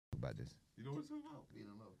about this. You know what it's about? Being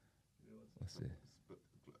in love. What's it?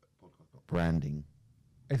 Podcast. Branding.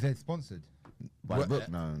 Is it sponsored? By the book?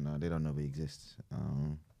 No, they don't know we exist.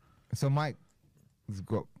 So Mike has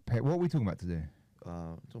got paid. What are we talking about today?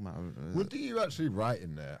 Talking about What do you actually write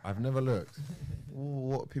in there? I've never looked.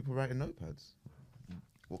 what people write in notepads.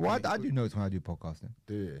 Well, I do notes when I do podcasting.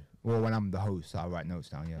 Do you? Well, when I'm the host, I write notes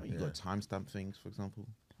down. Yeah. You got timestamp things, for example.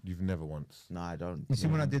 You've never once. No, I don't. You see,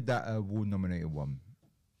 when I did that award-nominated one.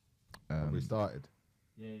 Have we started?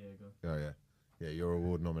 Yeah, go. Oh yeah. Yeah, your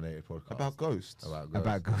award-nominated podcast About ghosts.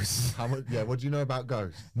 About ghosts. How much? Yeah, what do you know about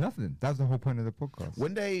ghosts? Nothing. That's the whole point of the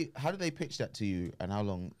podcast. How did they pitch that to you, and how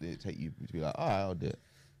long did it take you to be like, all right, I'll do it?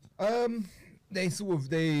 They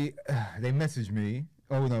messaged me.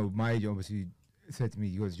 Oh no, my agent obviously said to me,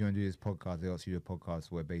 "You guys, do you want to do this podcast?" They asked you a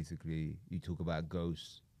podcast where basically you talk about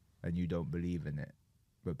ghosts and you don't believe in it,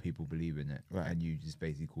 but people believe in it, right? And you just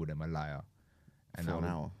basically call them a liar. And For an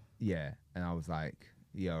hour. Yeah, and I was like,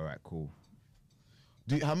 "Yeah, all right, cool."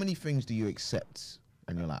 How many things do you accept?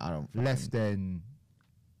 And you're like, I don't. Less than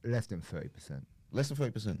 30%. Less than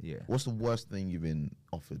 30%. Yeah. What's the worst thing you've been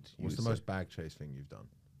offered? What's the most bag chase thing you've done?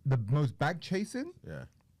 The most bag chasing? Yeah.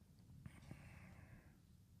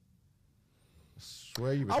 I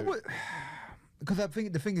swear you were. I would, because I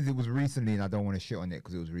think the thing is, it was recently, and I don't want to shit on it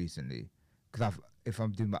because it was recently. Because if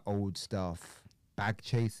I'm doing my old stuff, bag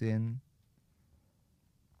chasing,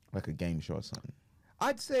 like a game show or something.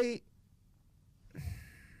 I'd say.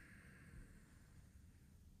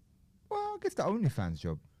 Well, I guess the OnlyFans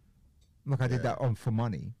job. Like I did that for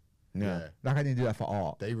money. Yeah. Like I didn't do that for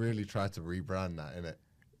art. They really tried to rebrand that, innit?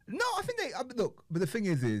 No, I think they look. But the thing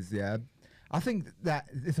is, yeah, I think that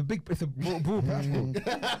it's a broad platform.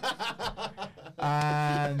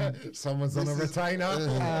 And someone's on a retainer.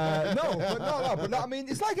 But I mean,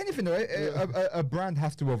 it's like anything. Though, a brand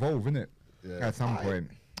has to evolve, innit? Yeah. At some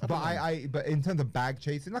point. But in terms of bag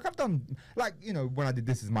chasing, like I've done, like when I did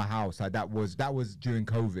This Is My House, like that was during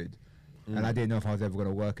COVID, and I didn't know if I was ever going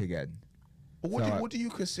to work again. What do you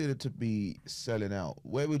consider to be selling out?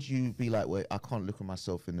 Where would you be like, where I can't look at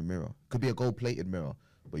myself in the mirror? Could be a gold-plated mirror,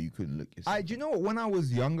 but you couldn't look yourself. Do you know what? When I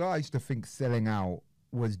was younger, I used to think selling out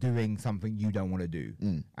was doing something you don't want to do.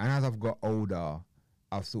 And as I've got older,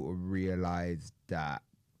 I've sort of realized that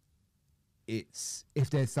it's if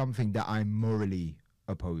there's something that I'm morally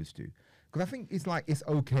opposed to, because I think it's like it's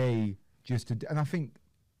okay just to, and I think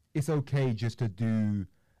it's okay just to do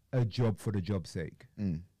a job for the job's sake.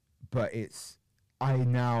 But I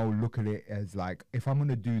now look at it as like, if I'm going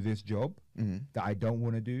to do this job that I don't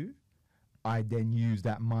want to do, I then use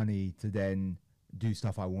that money to then do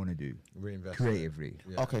stuff I want to do. Reinvest creatively.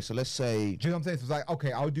 Yeah. Okay, so let's say... Do you know what I'm saying? So it's like,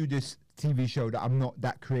 okay, I'll do this TV show that I'm not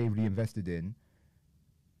that creatively invested in,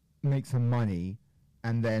 make some money,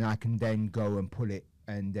 and then I can then go and pull it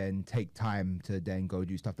and then take time to then go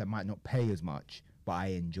do stuff that might not pay as much, but I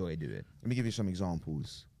enjoy doing. Let me give you some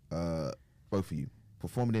examples. Both of you.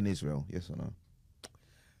 Performing in Israel, yes or no?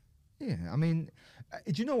 Yeah, I mean,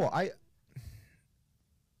 do you know what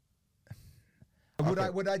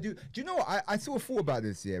would I do? Do you know what I sort of thought about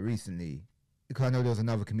this recently, because I know there was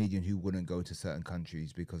another comedian who wouldn't go to certain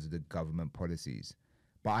countries because of the government policies,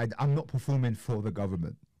 but I'm not performing for the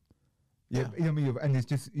government. Yeah, you know what I mean? And it's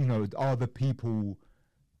just are the people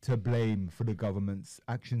to blame for the government's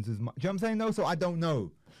actions as much? Do you know what I'm saying? No, so I don't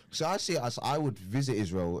know. So I see it as I would visit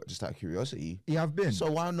Israel just out of curiosity. Yeah, I've been. So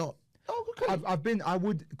why not? Oh, okay. I've been. I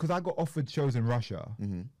would, because I got offered shows in Russia,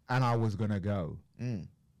 and I was gonna go. Do you know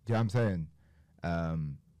what I'm saying?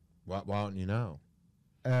 Why aren't you now?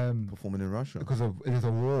 Performing in Russia because there's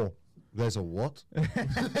a war. There's a what?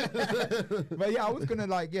 But yeah, I was gonna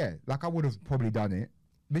like I would have probably done it,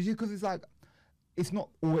 but just because it's like. It's not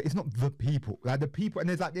the people, like the people, and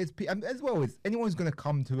there's and as well as anyone's gonna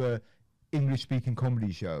come to a English speaking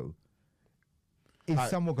comedy show is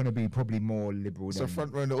somewhat gonna be probably more liberal. So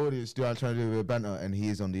front row in the audience, do I try to do a banter, and he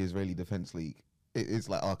is on the Israeli Defense League? It's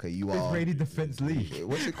like, okay, you are Israeli Defense League.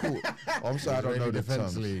 What's it called? Oh, I'm sorry, I don't know the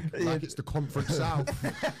Defense terms. League. Like it's the Conference South.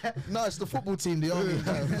 No, it's the football team, the army.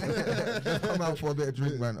 They've come out for a bit of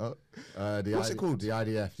drink banter. What's it called? The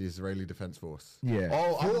IDF, the Israeli Defense Force. Yeah.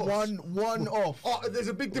 Oh, I'm one off. Oh, there's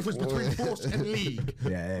a big difference between force and league.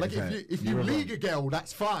 Yeah. Like if you league a girl,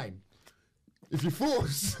 that's fine. If you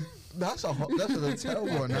force. That's a terrible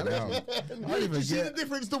one. You see the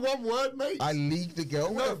difference to one word, mate? I leaked the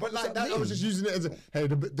girl. No, but like that, I was just using it as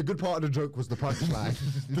the good part of the joke was the punchline.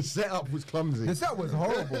 The setup was clumsy. The setup was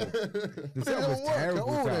horrible. The setup was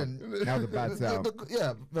terrible. That was a bad setup.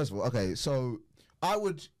 Yeah, first of all, okay, so I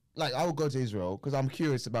would go to Israel because I'm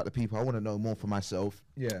curious about the people. I want to know more for myself.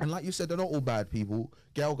 Yeah. And like you said, they're not all bad people.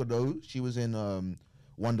 Gal Gadot, she was in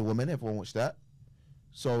Wonder Woman. Everyone watched that.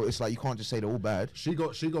 So it's like you can't just say they're all bad. She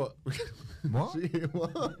got. What? What?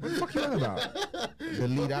 What the fuck you on about? The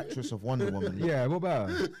lead actress of Wonder Woman. Yeah, what about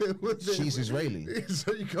her? She's Israeli.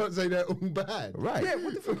 So you can't say they're all bad. Right. Yeah,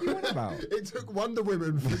 what the fuck you on about? It took Wonder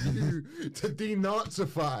Woman for you to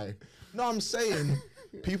denazify. No, I'm saying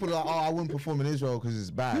people are like, oh, I wouldn't perform in Israel because it's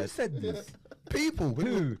Who bad. said this? People.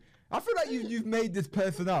 Who? I feel like you've made this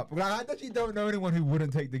person up. Like, I actually don't know anyone who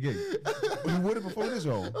wouldn't take the gig. Who wouldn't perform in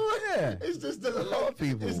Israel? Yeah. It's just the lot of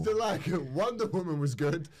people. It's the like Wonder Woman was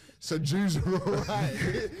good, so Jews are alright.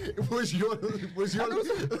 was your I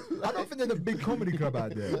don't think there's a big comedy club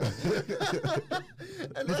out there.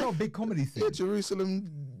 There's not a big comedy scene. Yeah, Jerusalem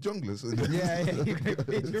junglers. Yeah, you're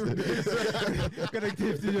gonna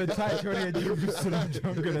give to your tight 20 Jerusalem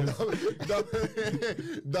junglers.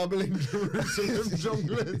 Doubling Jerusalem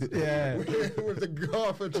junglers. Yeah. with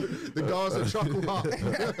the Gaza chuckle heart.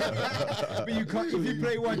 But you can't, if you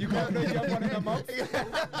play one, you can't play the other one in a month.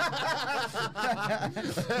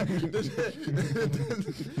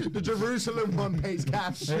 the Jerusalem one pays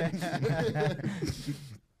cash. You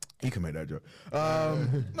can make that joke.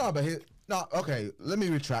 No, but no. Okay, let me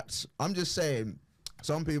retract. I'm just saying,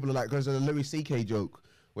 some people are like, because of the Louis C.K. joke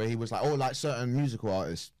where he was like, oh, like certain musical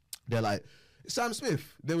artists, they're like, Sam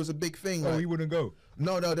Smith. There was a big thing. Oh, like, he wouldn't go.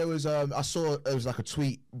 No, there was. I saw it was like a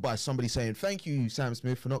tweet by somebody saying, "Thank you, Sam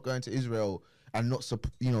Smith, for not going to Israel and not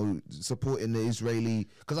supporting the Israeli."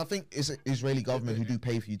 Because I think it's the Israeli government who do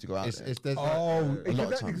pay for you to go out there.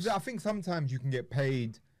 Because I think sometimes you can get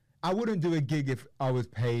paid. I wouldn't do a gig if I was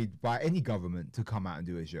paid by any government to come out and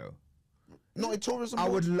do a show. Not a tourism I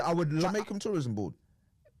board? would. Jamaican tourism board.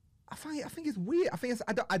 I think it's weird. I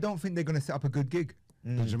don't think they're gonna set up a good gig.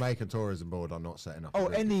 The Jamaican Tourism Board are not setting up. Oh,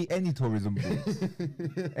 any tourism board.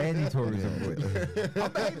 Any tourism board.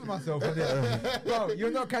 I'm behaving myself on it. Bro, you're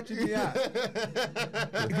not catching me out.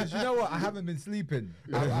 Because you know what? I haven't been sleeping.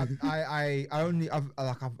 I think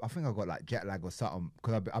I got like jet lag or something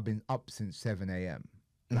because I've been up since 7 a.m.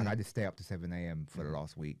 Like I just stay up to 7 a.m. for the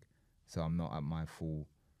last week. So I'm not at my full...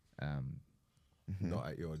 Not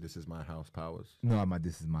at your This Is My House powers. No,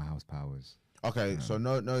 This Is My House powers. Okay, so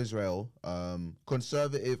no Israel.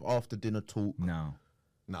 Conservative after dinner talk. No.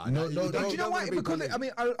 No, Do you know why? Because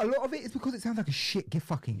a lot of it is because it sounds like a shit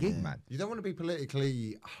fucking gig, man. You don't want to be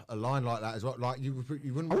politically aligned like that as well. Like you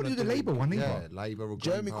wouldn't. I wouldn't do the Labour one either. Yeah, Labour or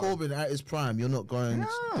Jeremy Corbyn at his prime. You're not going to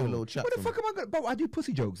do a little chat. What the fuck am I going to... Bro, I do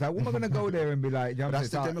pussy jokes. Like, what am I going to go there and be like... You know, that's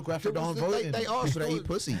the demographic that aren't voting. They asked people that eat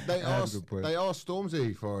pussy. They asked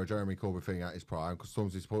Stormzy for a Jeremy Corbyn thing at his prime because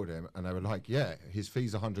Stormzy supported him, and they were like, "Yeah, his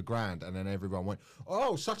fee's $100,000," and then everyone went,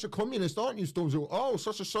 "Oh, such a communist, aren't you, Stormzy? Oh,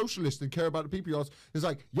 such a socialist and care about the people you ask." It's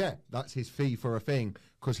like, yeah, that's his fee for a thing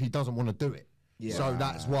because he doesn't want to do it. Yeah. So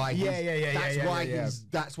that's why.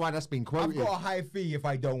 That's why that's been quoted. I've got a high fee if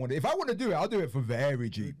I don't want it. If I want to do it, I'll do it for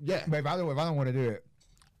very cheap. Yeah. But if I don't want to do it,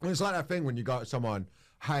 it's like that thing when you go to someone,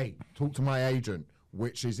 "Hey, talk to my agent,"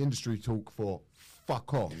 which is industry talk for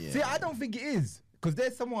fuck off. Yeah. See, I don't think it is because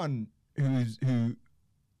there's someone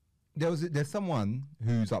there's someone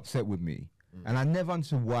who's upset with me, and I never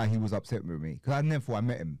understood why he was upset with me because I never thought I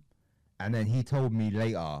met him, and then he told me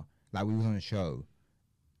later. Like, we was on a show.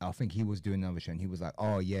 I think he was doing another show, and he was like,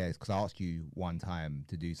 "Oh, yeah, it's because I asked you one time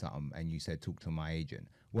to do something, and you said talk to my agent."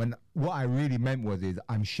 When what I really meant was,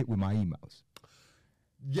 I'm shit with my emails.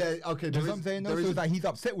 Yeah, okay. Do you know what I'm saying? So it's like he's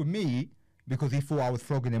upset with me because he thought I was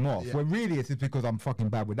flogging him off. Yeah. When really it's just because I'm fucking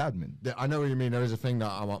bad with admin. Yeah, I know what you mean. There is a thing that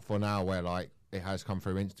I'm up for now where, like, it has come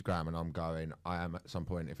through Instagram, and I'm going, I am at some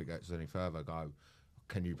point, if it gets any further, go,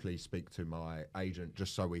 "Can you please speak to my agent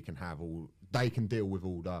just so we can have they can deal with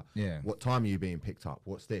all the, what time are you being picked up?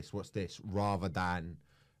 What's this, rather than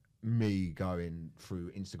me going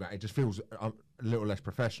through Instagram. It just feels a little less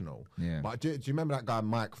professional. Yeah. But do you remember that guy,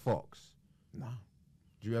 Mike Fox? No.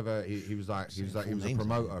 Do you ever, he was a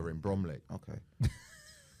promoter in Bromley. Okay.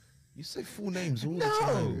 You say full names all the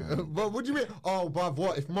time. But what do you mean? Oh, bruv,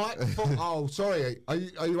 what? If Mike Fox, oh, sorry, are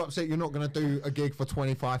you upset you're not going to do a gig for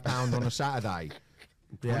 £25 on a Saturday?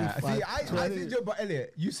 Yeah. See, I think, but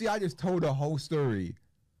Elliot, you see, I just told a whole story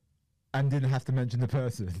and didn't have to mention the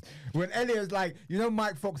person. When Elliot was like, you know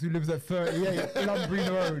Mike Fox who lives at 38 Lumbrine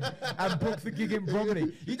Road and books a gig in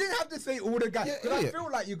Bromley. You didn't have to say all the guys. Because I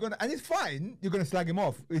feel like you're going to, and it's fine, you're going to slag him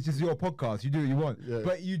off. It's just your podcast. You do what you want. Yeah.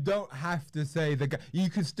 But you don't have to say the guy. You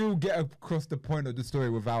can still get across the point of the story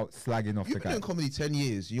without slagging off the guy. You've been doing comedy 10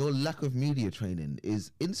 years. Your lack of media training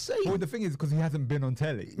is insane. Well, the thing is, because he hasn't been on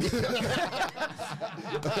telly. You know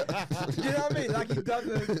what I mean? Like, he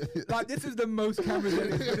doesn't. Like, this is the most cameras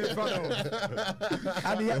that he's been in front of.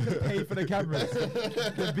 And he has to pay for the cameras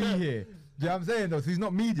to be here. you know what I'm saying though? So he's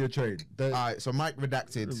not media trained. All right, so Mike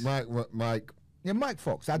redacted. Mike. Yeah, Mike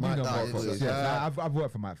Fox. I do Mike- know no, Mike it Fox. is, Yeah, I've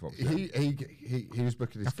worked for Mike Fox. Yeah. He was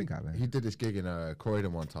booking this. I think I have. He did this gig in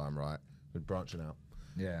Croydon one time, right? With Branching Out.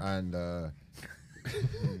 Yeah. And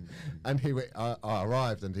and I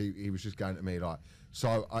arrived and he was just going to me like,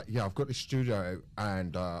 so I've got this studio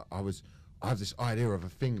and I have this idea of a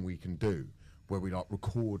thing we can do where we like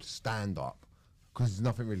record stand up because there's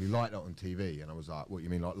nothing really like that on TV. And I was like, what you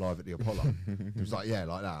mean like live at the Apollo? He was like, yeah,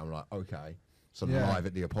 like that. I'm like, okay. So live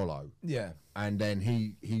at the Apollo. Yeah. And then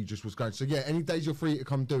he just was going, so yeah, any days you're free to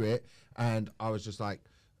come do it. And I was just like,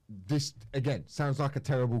 this again sounds like a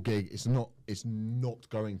terrible gig. It's not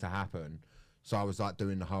going to happen. So I was like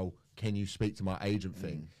doing the whole, can you speak to my agent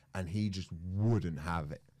thing? And he just wouldn't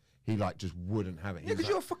have it. He like just wouldn't have it. Yeah, because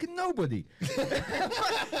you're a fucking nobody. You know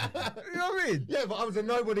what I mean? Yeah, but I was a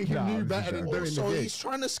nobody who knew better than doing So the gig. he's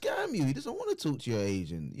trying to scam you. He doesn't want to talk to your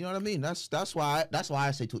agent. You know what I mean? That's why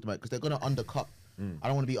I say talk to Mike, because they're gonna undercut. I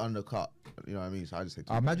don't want to be undercut. You know what I mean? So I just say.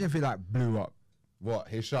 Imagine if he like blew up. What,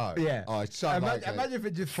 his show? Yeah. Oh, it's so Imagine if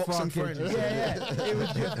it just Fox and fucking... Friends. Yeah. It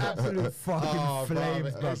was just absolute fucking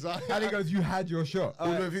flames, bro. exactly. And he goes, you had your shot.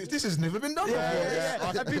 This has never been done before.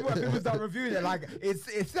 Yeah. And people start reviewing it like,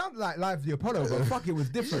 it sounds like Live at the Apollo, but fuck, it was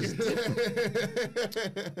different.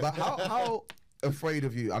 But how afraid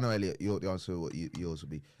of you? I know, Elliot, the answer what yours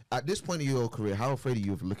would be. At this point in your career, how afraid are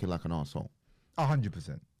you of looking like an arsehole?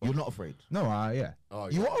 100%. You're not afraid. No, yeah. Oh,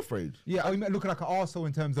 You are afraid. Yeah, I mean, looking like an arsehole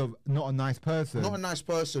in terms of not a nice person. Not a nice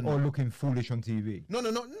person. Or looking foolish on TV. No,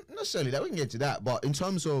 not necessarily that. We can get to that. But in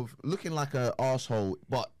terms of looking like an arsehole,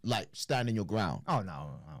 but like standing your ground. Oh,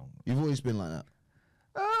 no. You've always been like that.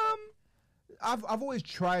 I've always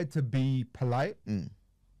tried to be polite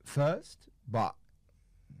first, but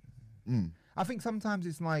I think sometimes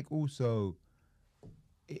it's like also,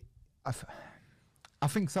 I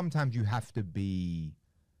think sometimes you have to be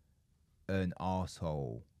an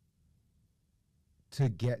arsehole to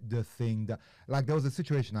get the thing that, like there was a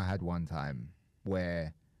situation I had one time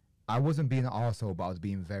where I wasn't being an arsehole, but I was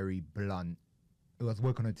being very blunt. I was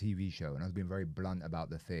working on a TV show and I was being very blunt about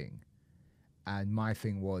the thing. And my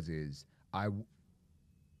thing is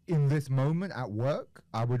in this moment at work,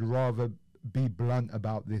 I would rather be blunt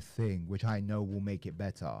about this thing, which I know will make it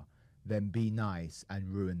better, than be nice and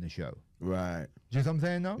ruin the show. Right. Do you know what I'm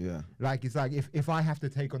saying, though? Yeah. Like, it's like if I have to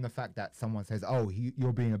take on the fact that someone says, oh,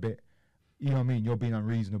 you're being a bit, you know what I mean, you're being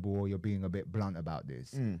unreasonable or you're being a bit blunt about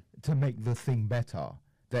this to make the thing better,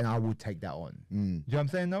 then I would take that on. Do you know what I'm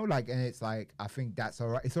saying, though? Like, and it's like, I think that's all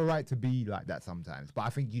right. It's all right to be like that sometimes. But I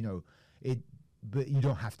think, but you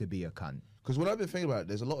don't have to be a cunt. Because what I've been thinking about,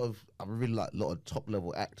 there's I really like a lot of top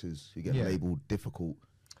level actors who get labeled difficult.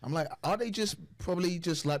 I'm like, are they probably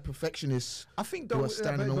just like perfectionists? I think who are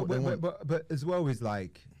standing on what they want? but as well is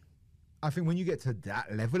like, I think when you get to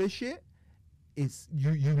that level of shit, it's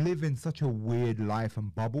you live in such a weird life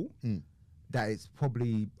and bubble that it's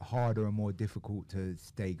probably harder and more difficult to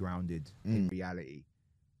stay grounded in reality.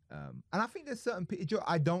 And I think there's certain people,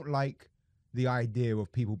 I don't like the idea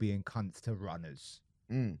of people being cunts to runners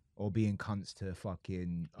or being cunts to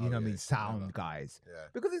fucking, you know what I mean, sound guys. Yeah.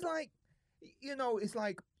 Because it's like, it's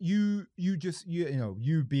like you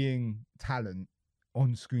being talent,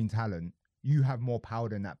 on-screen talent, you have more power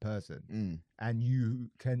than that person,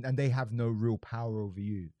 and they have no real power over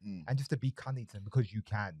you, and just to be cunning to them because you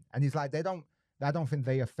can, and it's like I don't think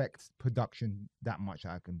they affect production that much.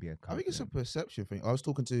 I can be a cunt. I think it's a perception thing. I was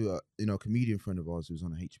talking to a comedian friend of ours who's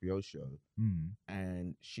on a HBO show,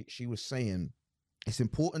 and she was saying it's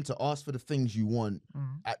important to ask for the things you want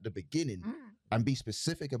at the beginning. And be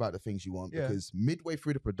specific about the things you want, because midway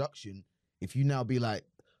through the production, if you now be like,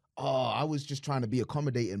 oh, I was just trying to be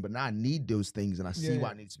accommodating, but now I need those things and I see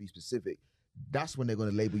why I need to be specific, that's when they're going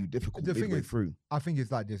to label you difficult midway through. I think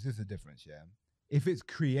it's like this. There's a difference, yeah. If it's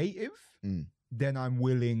creative, then I'm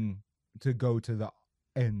willing to go to the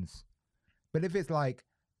ends. But if it's like,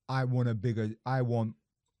 I want a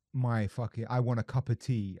cup of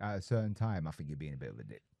tea at a certain time, I think you're being a bit of a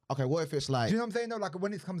dick. Okay, what if it's like... Do you know what I'm saying? No, like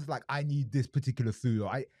when it comes to like, I need this particular food,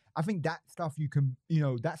 or I think that stuff you can,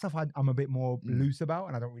 that stuff I'm a bit more loose about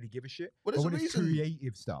and I don't really give a shit. But when it's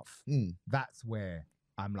creative stuff, that's where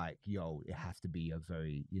I'm like, yo, it has to be a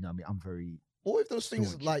very, you know what I mean? I'm very... Or if those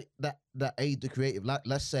things like that aid the creative, like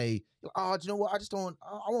let's say, oh, do you know what?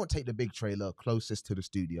 I won't take the big trailer closest to the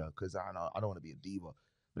studio because I don't want to be a diva.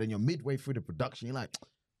 But then you're midway through the production, you're like,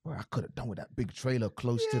 well, I could have done with that big trailer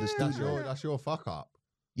close to the studio. That's your fuck up.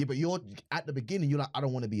 Yeah, but you're at the beginning, you're like, I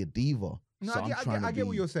don't want to be a diva. No, so I get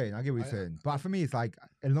what you're saying. I get what you're saying. But for me, it's like,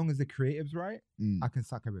 as long as the creative's right, I can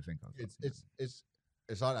suck everything else.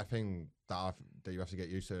 It's like that thing that you have to get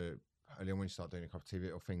used to early on when you start doing a cup of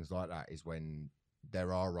TV or things like that is when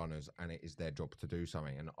there are runners and it is their job to do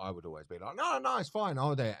something. And I would always be like, no, it's fine,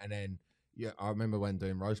 I'll do it. And then, yeah, I remember when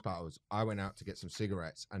doing roast battles, I went out to get some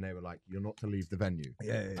cigarettes and they were like, you're not to leave the venue.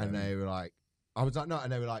 Yeah. And they were like, I was like, no.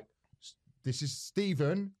 And they were like, this is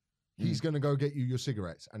Stephen. He's going to go get you your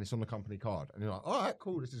cigarettes and it's on the company card. And you're like, all right,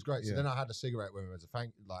 cool. This is great. So then I had a cigarette with him as a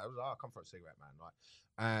thank you. Like, I was like, I'll come for a cigarette, man.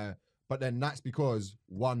 Like, but then that's because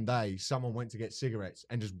one day someone went to get cigarettes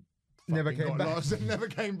and just Never came back. lost and never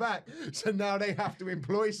came back. So now they have to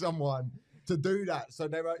employ someone to do that. So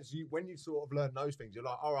when you sort of learn those things, you're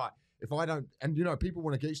like, all right, if I don't, and you know, people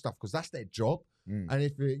want to get you stuff because that's their job. And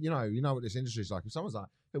if you know what this industry is like, if someone's like,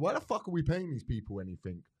 hey, why the fuck are we paying these people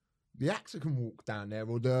anything? The actor can walk down there,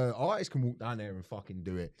 or the artist can walk down there and fucking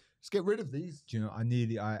do it. Let's get rid of these. Do you know?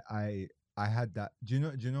 I had that. Do you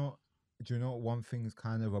know? One thing's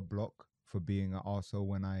kind of a block for being an arsehole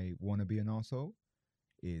when I want to be an arsehole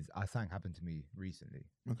is something happened to me recently.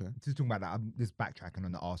 Okay. Just talking about that. I'm just backtracking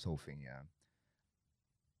on the arsehole thing. Yeah.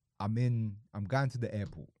 I'm going to the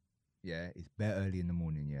airport. Yeah, it's bare early in the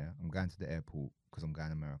morning. Yeah, I'm going to the airport because I'm going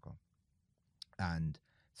to America, and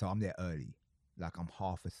so I'm there early. Like I'm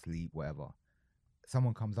half asleep, whatever.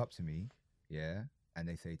 Someone comes up to me, yeah, and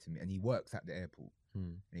they say to me, and he works at the airport,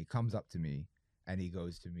 and he comes up to me, and he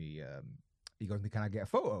goes to me, can I get a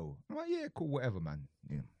photo? I'm like, yeah, cool, whatever, man.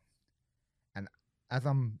 Yeah. And as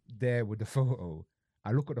I'm there with the photo,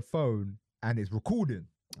 I look at the phone, and it's recording.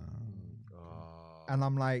 And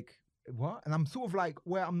I'm like, what? And I'm sort of like,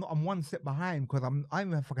 I'm one step behind because I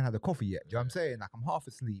haven't fucking had a coffee yet. Do you know what I'm saying? Like I'm half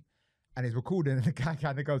asleep, and it's recording, and the guy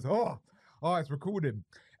kind of goes, oh, it's recording.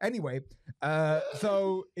 Anyway,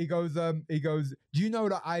 so he goes, do you know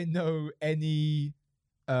that I know any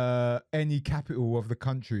capital of the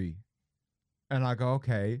country? And I go,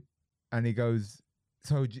 okay. And he goes,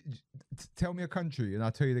 so tell me a country, and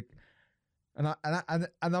I'll tell you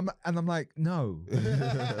I'm like, no.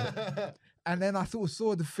 And then I sort of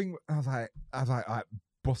saw the thing. I was like, all right,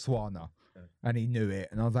 Botswana, and he knew it,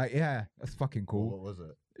 and I was like, yeah, that's fucking cool. What was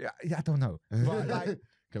it? Yeah, I don't know, but like.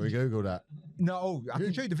 Can we Google that? No, I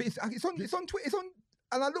can show you the video. It's on Twitter. It's on,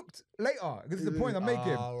 and I looked later. This is the point I'm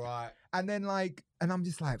making. Oh, right. And then and I'm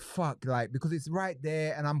just like, fuck, like, because it's right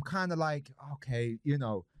there, and I'm kind of like, okay, you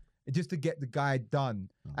know, just to get the guy done.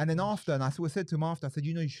 And then after, and I sort of said to him after, I said,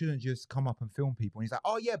 you know, you shouldn't just come up and film people. And he's like,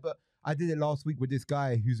 oh yeah, but I did it last week with this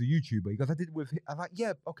guy who's a YouTuber. He goes, I did it with him. I'm like,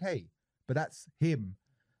 yeah, okay, but that's him.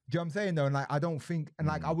 Do you know what I'm saying though? And like, I don't think, and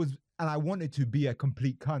like I wanted to be a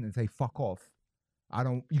complete cunt and say, fuck off.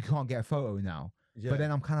 You can't get a photo now. Yeah. But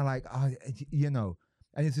then I'm kind of like, you know,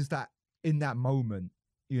 and it's just that in that moment,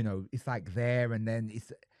 you know, it's like there, and then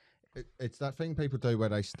it's that thing people do where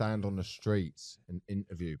they stand on the streets and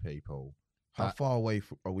interview people. How far away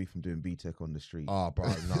are we from doing B-Tech on the street? Oh, bro,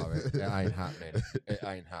 no, it ain't happening. It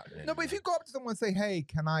ain't happening. No, but if you go up to someone and say, hey,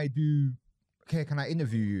 can I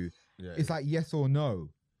interview you? Yeah, it's like yes or no.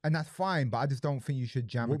 And that's fine, but I just don't think you should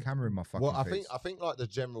jam a camera in my fucking face. I think like the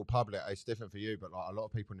general public, it's different for you, but like a lot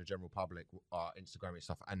of people in the general public are Instagramming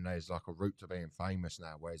stuff, and there's like a route to being famous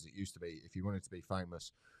now, whereas it used to be, if you wanted to be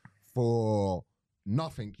famous for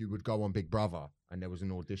nothing, you would go on Big Brother, and there was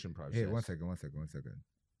an audition process. Here, one second.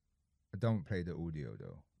 I don't play the audio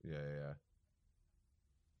though. Yeah.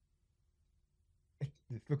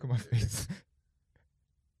 Just look at my face.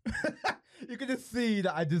 You can just see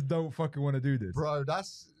that I just don't fucking want to do this. Bro,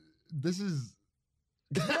 this is...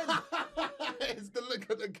 It's the look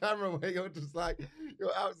at the camera where you're just like,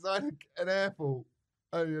 you're outside an airport.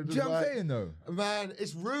 And you're just do you know what I'm saying though? Man,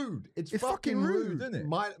 it's rude. It's fucking rude, isn't it?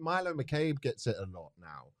 Milo McCabe gets it a lot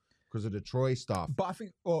now because of the Troy stuff. But I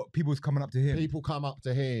think people's coming up to him. People come up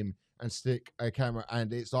to him and stick a camera,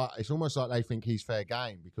 and it's almost like they think he's fair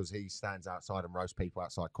game because he stands outside and roasts people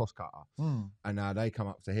outside Costcutter. And now they come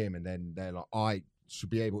up to him, and then they're like, I should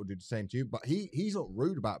be able to do the same to you. But he's not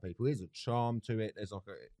rude about people. There's a charm to it. There's like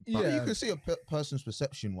you can see a person's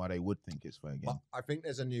perception why they would think it's fair game. But I think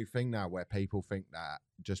there's a new thing now where people think that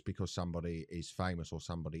just because somebody is famous or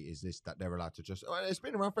somebody is this, that they're allowed to just. It's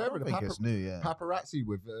been around forever. I think it's new, yeah. Paparazzi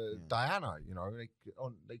with Diana, you know,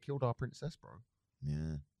 they killed our princess, bro.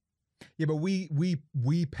 Yeah. Yeah, but we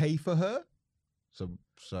pay for her.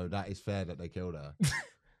 So that is fair that they killed her.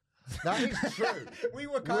 That is true. We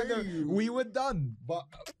were done. But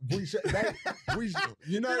we should,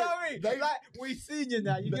 you know what I mean? We seen you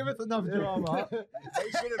now. You give us enough drama.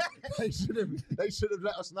 They should have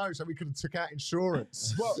let us know so we could have took out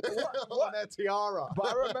insurance. What? On their tiara.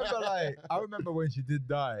 But I remember when she did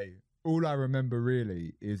die, all I remember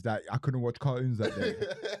really is that I couldn't watch cartoons that day.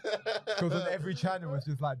 Because on every channel was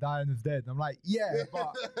just like Diana's dead. I'm like, yeah,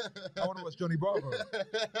 but I want to watch Johnny Bravo.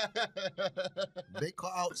 They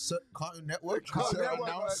cut out Cartoon Network. Cartoon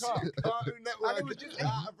Network, Network, And it was just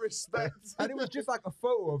out of respect. And it was just like a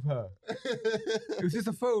photo of her. It was just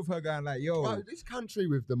a photo of her going like, yo. Bro, this country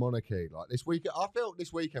with the monarchy, like this weekend, I felt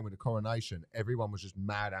this weekend with the coronation, everyone was just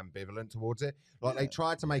mad ambivalent towards it. Like they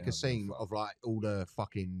tried to make a scene of like all the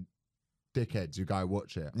fucking dickheads who go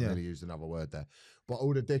watch it. I really used another word there. But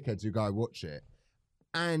all the dickheads who go watch it.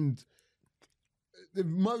 And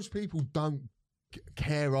most people don't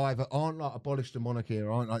care either, aren't like abolish the monarchy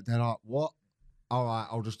or aren't like, they're like, what? All right,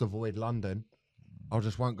 I'll just avoid London. I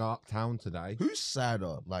just won't go uptown today. Who's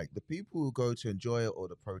sadder, like the people who go to enjoy it or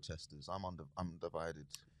the protesters? I'm divided.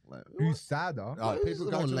 Like, Who's sadder? People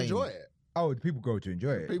go to enjoy it. Oh, the people go to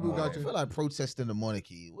enjoy it. People go I to. feel like protesting the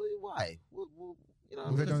monarchy. Why? You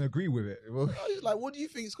know, They don't agree with it. it's like, what do you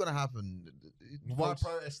think is going to happen? Why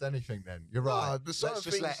protest anything then? You're right. But Let's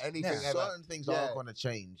just let anything ever. certain things are going to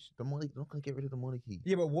change. The monarchy, they're not going to get rid of the monarchy.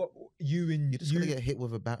 Yeah, but what you're just going to get hit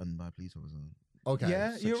with a baton by a police officer. Okay.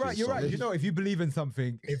 Yeah, you're right. You're right. You know, if you believe in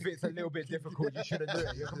something, if it's a little bit difficult, you shouldn't do it.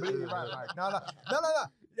 You're completely right. Like, no.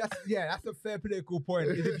 That's a fair political point.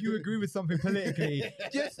 Is if you agree with something politically,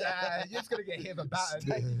 you're just gonna get hit with a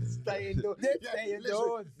baton. Stay indoors. Stay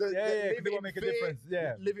indoors. Yeah, because it won't make a difference.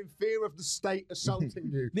 Yeah, live in fear of the state assaulting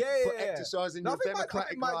you. For exercising your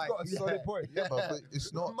democratic right. Mike's got a solid point. Yeah, but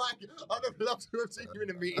it's not. Mike, I'd have loved to have seen you in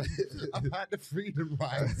a meeting about the freedom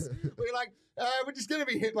rights. We're like, we're just gonna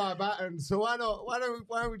be hit by a baton, so why not? Why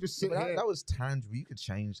don't we just sit here? That was tangible. You could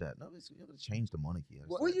change that. No, you're gonna change the monarchy.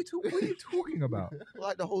 What are you talking about?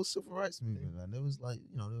 Like the whole civil rights movement, man. There was like,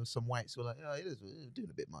 there was some whites who were like, it is doing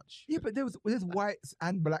a bit much. Yeah, but there's whites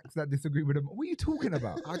and blacks that disagree with them. What are you talking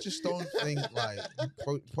about? I just don't think like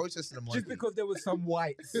protesting the monarchy. Just because there was some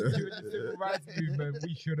whites during the civil rights movement,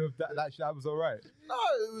 we should have that was all right. No,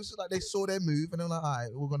 it was like they saw their move and they're like, all right,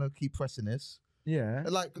 we're gonna keep pressing this. Yeah,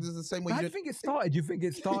 and like it's the same way. How do you think it started? You think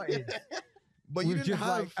it started? But you didn't just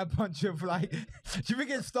have like a bunch of like. Do you think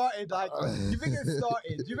it started like? Do you think it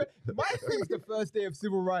started? My thinks the first day of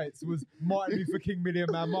civil rights was Martin Luther King Million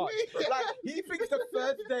Man March. Like he thinks the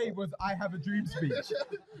first day was I Have a Dream speech.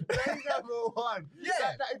 Day number one.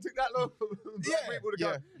 Yeah, it took that long for people to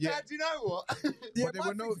go. Yeah, do you know what? Yeah,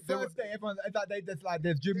 but there were first day. Everyone that day there's like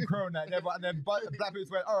there's Jim Crow and then black people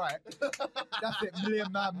went, all right, that's it, Million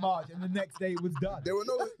Man March, and the next day it was done. There were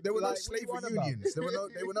no Like, slavery unions. They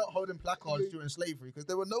were not holding placards during slavery because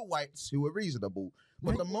there were no whites who were reasonable.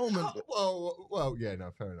 But the moment, well, yeah, no,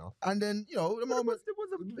 fair enough. and then the moment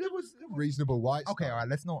There was reasonable whites. Okay, all right,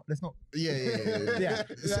 let's not. yeah. Yeah,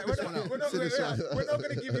 we're not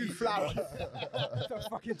going to give you flowers. So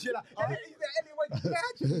fucking chill out. Anyone,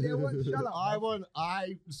 shut up.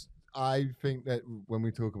 I think that when we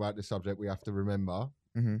talk about this subject, we have to remember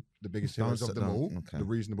the biggest heroes of them all, the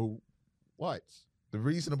reasonable whites. The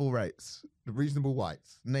reasonable rights. The reasonable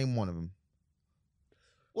whites. Name one of them.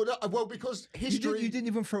 Well, because history. You didn't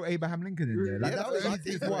even throw Abraham Lincoln in there. Like, Yeah, that was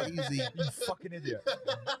easy. one. Easy. You fucking idiot.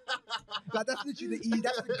 Like that's literally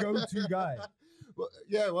that's the go-to guy.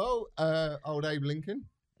 Old Abe Lincoln.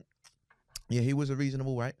 Yeah, he was a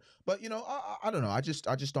reasonable right. But I don't know. I just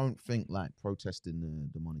don't think like protesting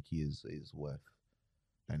the monarchy is worth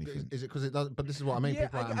anything. Is it because it doesn't? But this is what I mean. Yeah,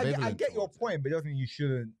 People are I ambivalent get your towards it. point, but it doesn't mean you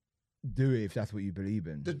shouldn't do it if that's what you believe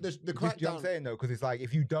in. The Do you know what I'm crackdown. saying though? Because it's like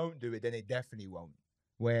if you don't do it, then it definitely won't.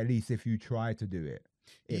 Where at least if you try to do it,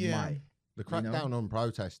 it might. The crackdown on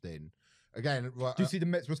protesting again. Do you see the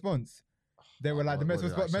Mets response? They were like, the Mets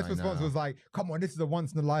response was like, come on, this is a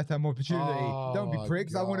once in a lifetime opportunity. Don't be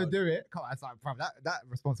pricks. I want to do it. Come on, it's like, that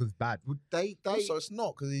response was bad. They So it's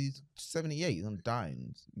not because he's 78. He's not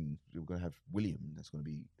dying. You're gonna have William. That's gonna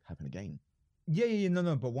be happen again. Yeah.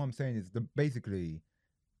 No. But what I'm saying is basically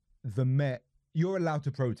the Met. You're allowed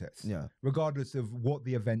to protest, regardless of what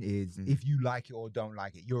the event is. If you like it or don't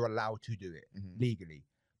like it, you're allowed to do it legally.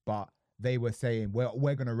 But they were saying, well,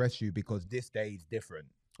 we're going to arrest you because this day is different.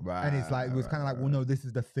 Right. And it's like, it was kind of like, well, no, this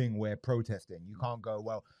is the thing we're protesting. You can't go,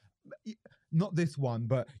 well, not this one,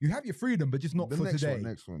 but you have your freedom, but just not for today.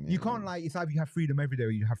 Next one. You can't like, it's either you have freedom every day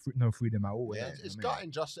or you have no freedom at all. Yeah, it's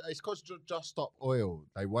gutting. It's because Just Stop Oil.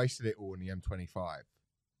 They wasted it all in the M25.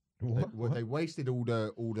 What? They wasted all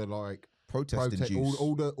the like protesting juice.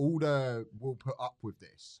 all the we'll put up with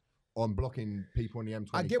this on blocking people on the M25.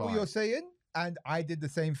 I get what you're saying, and I did the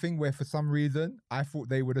same thing where for some reason I thought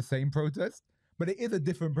they were the same protest, but it is a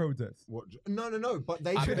different protest. What? No. But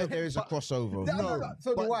they I should bet have. there is a crossover. No.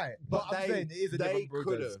 So do I. But I'm they, saying it is a different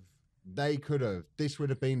protest. They could have. This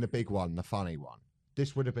would have been the big one, the funny one.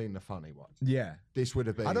 this would have been the funny one. Yeah. This would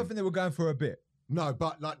have been. I don't think they were going for a bit. No,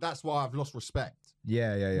 but like that's why I've lost respect.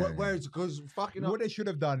 Yeah. Whereas, because fucking what they should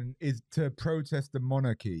have done is to protest the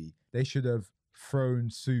monarchy, they should have thrown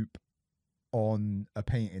soup on a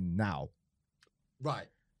painting now. Right.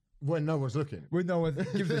 When no one's looking. When no one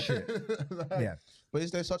gives a shit. Yeah. But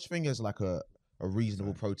is there such thing as like a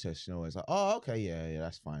reasonable protest? You know, it's like, oh, okay, yeah,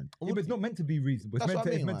 that's fine. Yeah, but it's not meant to be reasonable. It's That's meant, what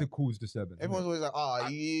I to, mean, it's meant to like, cause disturbance. Everyone's always like, oh,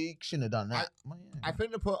 you shouldn't have done that. I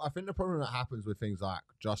think the problem that happens with things like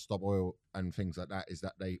Just Stop Oil and things like that is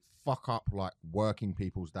that they fuck up like working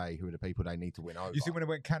people's day, who are the people they need to win over. You see when they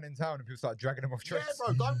went Cannon Town and people start dragging them off trains?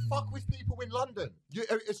 Yeah, bro, don't fuck with people in London.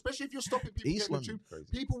 Especially if you're stopping people East getting the London's tube.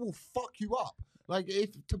 crazy. People will fuck you up. Like if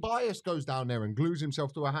Tobias goes down there and glues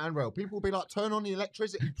himself to a handrail, people will be like, turn on the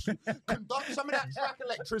electricity, conduct some of that track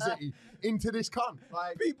electricity into this cunt.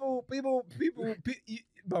 Like People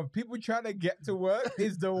trying to get to work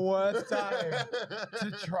is the worst time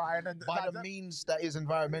to try and By the means that is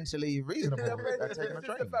environmentally reasonable. They're taking a It's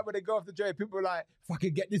train. the fact when they go off the train, people are like,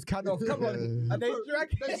 fucking get this cunt off, come on. And they drag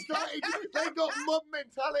they got mob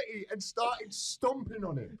mentality and started stomping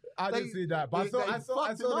on him. I didn't see that, but I saw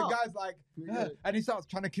fucked the him up. guy's like, and he starts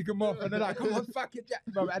trying to kick him off, and they're like, come on, fuck it, Jack.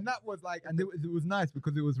 Bro, and that was like, and it was nice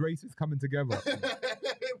because it was racists coming together.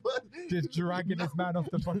 It was- Just dragging this man off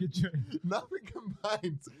the fucking train. Nothing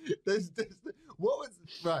combined. What was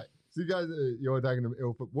right? So you guys, you're dagging them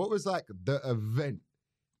ill. But what was like the event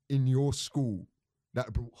in your school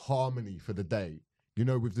that brought harmony for the day? You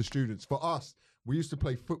know, with the students. For us, we used to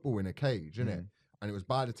play football in a cage, innit? And it was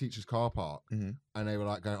by the teacher's car park. And they were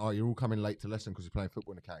like going, "Oh, you're all coming late to lesson because you're playing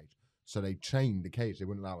football in a cage." So they chained the cage. They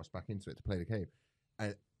wouldn't allow us back into it to play the game.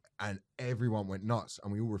 And everyone went nuts,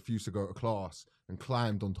 and we all refused to go to class and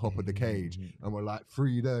climbed on top of the cage and were like,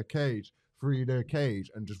 free the cage,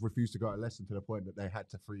 and just refused to go to lesson to the point that they had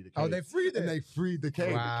to free the cage. Oh, they freed it? And they freed the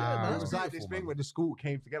cage. Wow. And it was like this thing where the school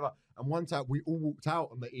came together. And one time we all walked out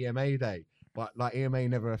on the EMA day, but like EMA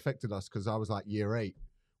never affected us because I was like year 8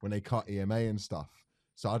 when they cut EMA and stuff.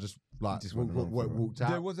 So I just like walked out.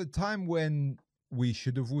 There was a time when we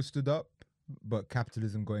should have all stood up, but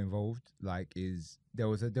capitalism got involved. There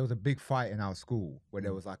was a big fight in our school where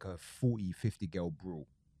there was like a 40-50 girl brawl.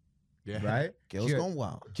 Yeah. Right? Girls gone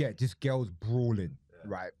wild. Yeah, just girls brawling. Yeah.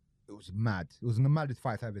 Right? It was mad. It was the maddest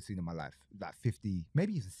fight I've ever seen in my life. Like 50,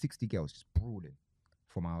 maybe even 60 girls just brawling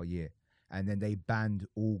from our year. And then they banned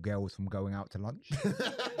all girls from going out to lunch.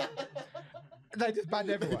 They just banned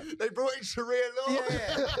everyone. They brought in Sharia law.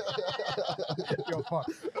 Yeah. You're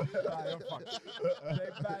fucked. You're fucked. They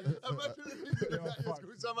banned.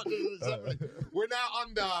 We're now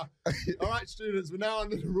under. All right, students. We're now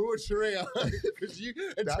under the rule of Sharia because you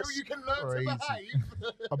you can learn to behave.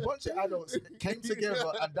 A bunch of adults came together,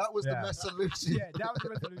 and that was the best solution. Yeah, that was the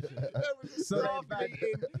resolution. There was a staff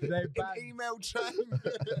meeting, an email chain.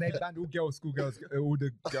 They banned all girls, schoolgirls, all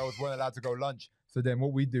the girls weren't allowed to go lunch. So then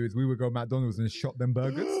what we do is we would go to McDonald's and shop them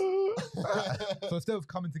burgers. So instead of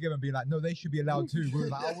coming together and being like, no, they should be allowed too, we were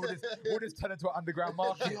like, oh, we'll just turn it into an underground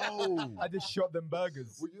market. I just shot them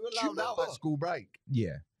burgers. Were you allowed out at school break?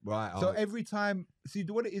 Yeah. Right. So every time, see,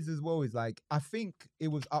 what it is as well is like, I think it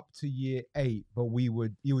was up to year 8, but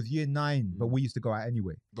it was year 9, but we used to go out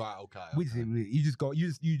anyway. Right. Okay.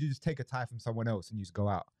 You just take a tie from someone else and you just go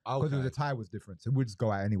out. Because the tie was different. So we just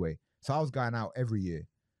go out anyway. So I was going out every year.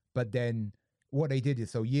 But then what they did is,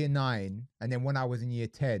 so year 9, and then when I was in year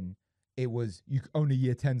 10, it was only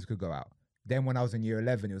year 10s could go out. Then when I was in year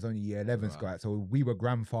 11, it was only year 11s go out. So we were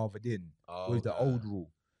grandfathered in with the old rule.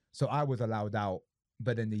 So I was allowed out,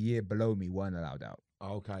 but then the year below me weren't allowed out.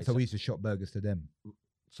 Okay. So we used to shop burgers to them.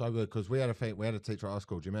 So good, because we had a teacher at our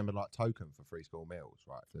school. Do you remember like token for free school meals,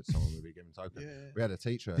 right? That someone would be given token. Yeah. We had a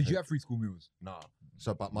teacher. Did you have free school meals? No.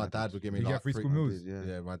 So, but my dad would give me Did you like have free school meals?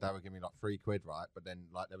 Yeah, my dad would give me like £3, right? But then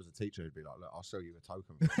like there was a teacher who'd be like, look, I'll sell you a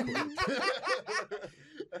token.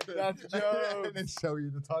 That's a joke. And then sell you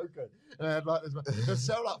the token. And I had like this, they'll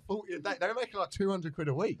sell like 40 a day. They were making like £200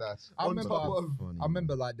 a week. I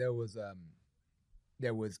remember like there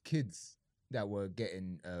was kids that were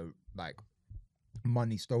getting like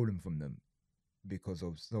money stolen from them because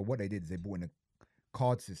of, so what they did is they bought in a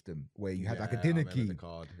card system where you had like a dinner key. The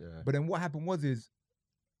card, yeah. But then what happened was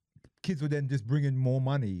kids would then just bring in more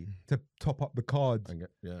money to top up the cards.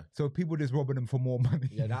 Yeah. So people just robbing them for more money.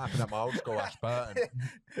 Yeah, that happened at my old school, Ashburton.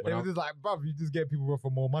 It was just like, bruv, you just get people robbed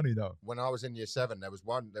for more money though. When I was in year 7, there was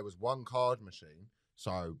one card machine.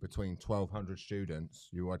 So between 1,200 students,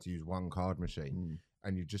 you had to use one card machine.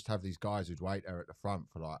 And you just have these guys who'd wait there at the front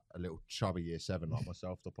for like a little chubby year 7 like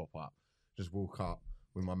myself to pop up. Just walk up,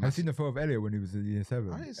 with my. Have you seen the photo of Elliot when he was in year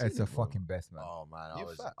 7? I didn't see It's the the photo. fucking best, man. Oh man,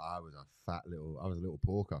 You're fat. I was a little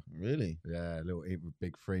porker. Really? Yeah, a little with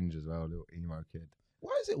big fringe as well, a little emo kid.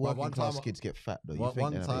 Why is it Well, working one class time- kids get fat though? one-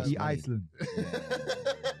 one they have time- less Eat money? Iceland.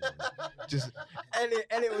 Just Elliot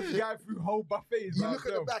was going through whole buffets. you look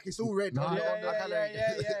at the back, it's all red. No, on the- yeah, on the yeah, calorie.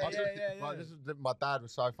 yeah. Like, my dad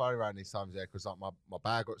was so funny around these times, yeah, because like my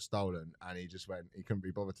bag got stolen and he just went, he couldn't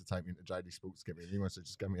be bothered to take me into JD Sports to get me, and he wants to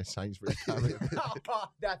just get me a Sainsbury's cabinet.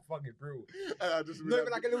 That's fucking brutal. And I just Not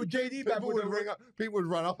even like a little JD bag. people would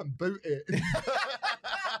run up and boot it. Your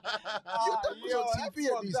dad was on TV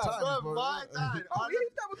at these times, bro. My dad, Oh, his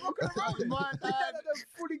dad was walking around. My His dad had a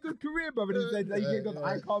fully good career, brother. And he said, like,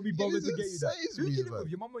 I can't be bothered to get you that. Who do you live with?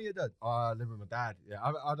 Your mum or your dad? I live with my dad. Yeah,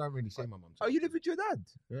 I don't really see my mum. Oh, you live with your dad?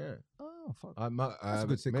 Yeah. Oh, fuck. That's a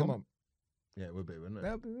good sitcom. Yeah, it would be, wouldn't it?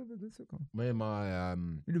 That'll be a good sitcom. Me and my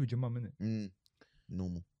You live with your mum, innit?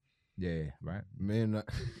 Normal. Yeah, right. me and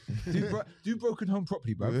Do Broken Home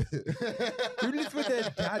properly, bro. Who lives with their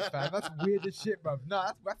dad, fam? That's weird as shit, bro. No,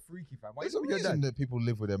 that's freaky, fam. Why There's you a live with your reason dad? that people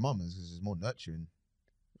live with their mums because it's more nurturing.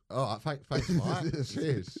 oh, thanks, Mike.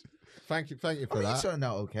 Cheers. Thank you for I mean, it that. turned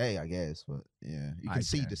out okay, I guess, but yeah, you I can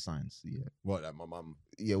see guess. the signs. Yeah, What? That my mum.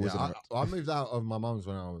 yeah, it wasn't. I moved out of my mum's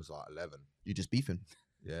when I was like 11. You just beefing.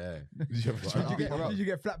 Yeah. Did you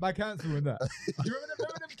get flat by council and that? Do you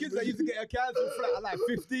remember them kids that used to get a council flat at like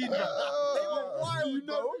 15? Bro? They were wild,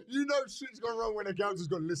 you know shit's gone wrong when the council's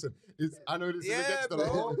gone, listen, I know this is against the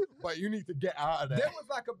bro. law, but you need to get out of there. There was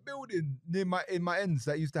like a building in my ends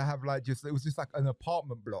that used to have like it was just like an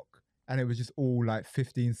apartment block. And it was just all like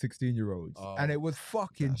 15, 16-year-olds. Oh, and it was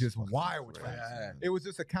fucking just fucking wild, crazy. man. It was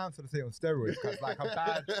just a council estate on steroids. Cause like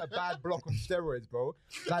a bad block on steroids, bro.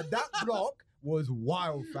 Like that block was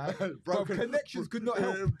wild, fam. Bro, connections could not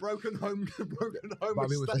help. Broken home.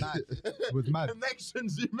 But it was mad. It was mad.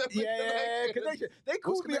 Connections, you remember? Yeah, connection. They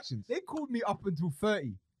called me. Connections? They called me up until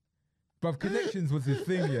 30. But connections was this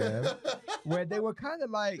thing, yeah, where they were kind of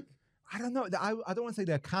like. I don't know. I don't want to say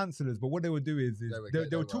they're counselors, but what they would do is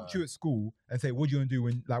they'll talk to you at school and say, "What do you want to do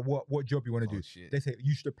when what job you want to do?" Shit. They say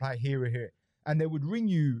you should apply here or here, and they would ring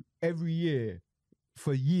you every year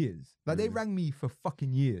for years. Like they rang me for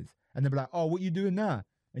fucking years, and they'd be like, "Oh, what you doing now?"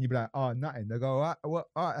 And you'd be like, "Oh, nothing." They go, "All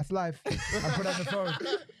right, that's life." And put on the phone,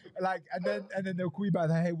 like, and then they'll call you back.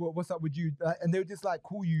 Like, hey, what's up with you? And they'll just like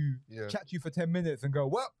call you, chat to you for 10 minutes, and go,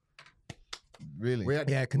 "Well." Really?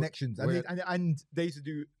 Connections. And they used to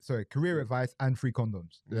do career advice and free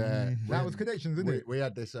condoms. Yeah, That was connections, isn't it? We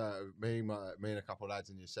had this. Me and a couple of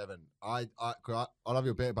lads in year 7. I love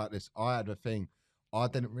you a bit about this. I had a thing. I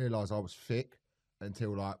didn't realise I was thick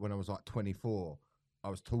until like when I was like 24. I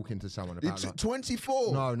was talking to someone about It's like,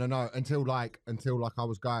 24. No. Until like I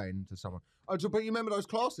was going to someone. Oh, but you remember those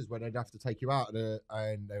classes where they'd have to take you out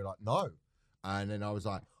and they were like, no. And then I was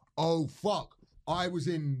like, oh fuck. I was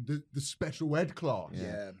in the special ed class.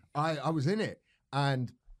 Yeah. I was in it.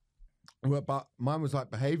 And but mine was like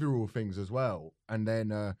behavioural things as well. And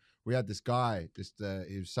then we had this guy,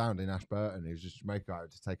 he was sound in Ashburton, he was just a Jamaican guy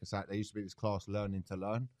to take us out. There used to be this class, Learning to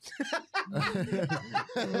Learn. I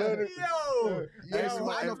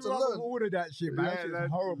love to learn all of that shit, man. That shit's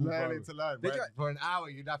horrible, Learning bro. to Learn. They Where try- for an hour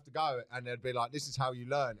you'd have to go and they'd be like, this is how you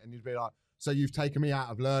learn. And you'd be like, so you've taken me out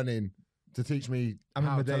of learning to teach me I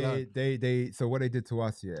how remember to learn. they so what they did to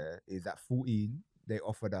us, is at 14, they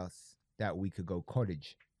offered us that we could go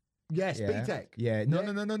college. Yes, Yeah. BTEC. Yeah.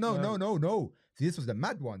 No. See, this was the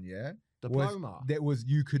mad one, yeah. Diploma.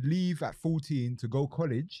 You could leave at 14 to go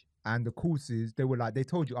college, and the courses, they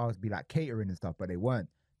told you I was be like catering and stuff, but they weren't.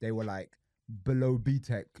 They were like below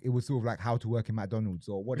BTEC. It was sort of like how to work in McDonald's,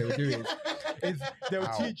 or what they would do is they'll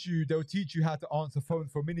teach you how to answer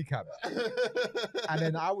phones for minicab. And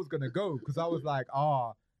then I was gonna go because I was like,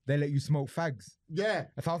 they let you smoke fags. Yeah.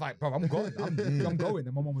 And so I was like, bro, I'm going. I'm going.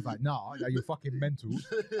 And my mom was like, nah, you're fucking mental.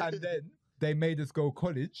 And then they made us go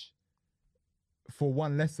college for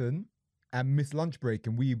one lesson and miss lunch break,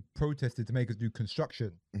 and we protested to make us do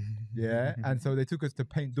construction. Yeah. And so they took us to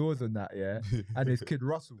paint doors and that, yeah. And this kid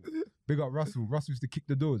Russell, big up Russell. Russell used to kick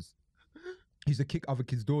the doors. He used to kick other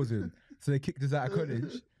kids' doors in. So they kicked us out of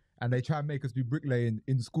college. And they try and make us do bricklaying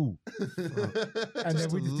in school. And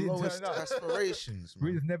then we just didn't lowest turn up. aspirations. We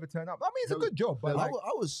Man. just never turn up. I mean, it's a good job, but I like,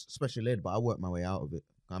 was special ed, but I worked my way out of it.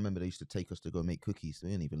 I remember they used to take us to go make cookies. We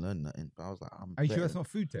didn't even learn nothing. But I was like, are you sure that's not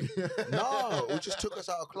food tech? No, we just took us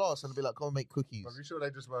out of class and be like, go and make cookies. Are you sure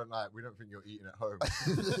they just weren't like, we don't think you're eating at home?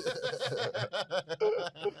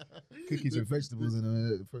 Cookies and vegetables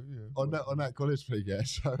and on that college thing, yeah.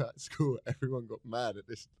 So at school, everyone got mad at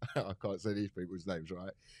this. I can't say these people's names,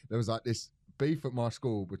 right? There was like this beef at my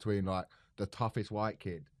school between like the toughest white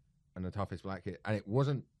kid and the toughest black kid, and it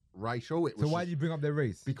wasn't racial. It was So why just did you bring up their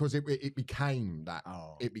race? because it became that.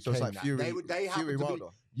 Oh. It So became it's like that. Fury, They happened Fury to be- Wilder.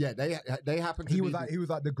 Yeah, they happened to He be. was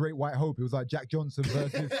like the Great White Hope. He was like Jack Johnson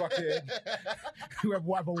versus fucking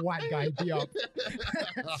whatever white guy he beat up.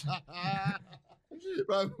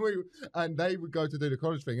 And they would go to do the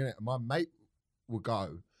college thing, innit? And my mate would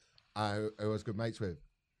go, who I was good mates with,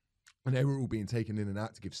 and they were all being taken in and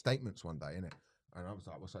out to give statements one day, innit? And I was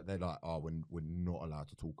like, what's that? They're like, oh, we're not allowed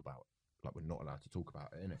to talk about it. Like, we're not allowed to talk about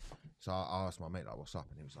it, innit? So I asked my mate, like, what's up?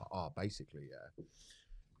 And he was like, oh, basically,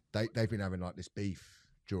 yeah, they've been having like this beef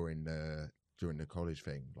during the college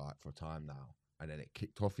thing, like, for a time now. And then it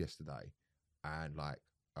kicked off yesterday. And like,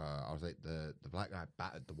 I was like, the black guy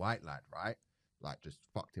battered the white lad, right? Like, just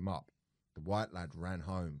fucked him up. The white lad ran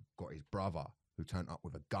home, got his brother, who turned up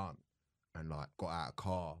with a gun, and like got out a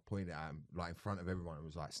car, pointed at him like in front of everyone, and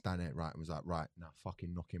was like, stand there, right? And was like, right, now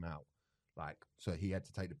fucking knock him out. Like, so he had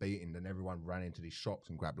to take the beating. Then everyone ran into these shops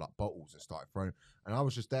and grabbed like bottles and started throwing. And I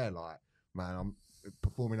was just there, like, man, I'm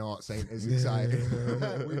performing arts ain't as exciting.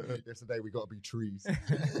 Yesterday we got to be trees. Like,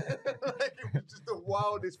 it was just the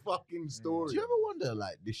wildest fucking story. Do you ever wonder,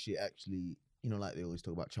 like, this shit actually, you know, like they always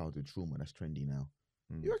talk about childhood trauma, that's trendy now.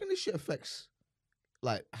 You reckon this shit affects,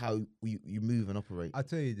 like, how you move and operate? I'll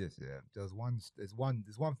tell you this, yeah. There's one thing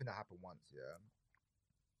that happened once, yeah.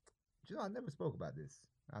 Do you know, I never spoke about this.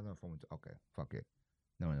 I don't know if I want to. Okay, fuck it.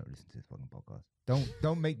 No one will listen to this fucking podcast.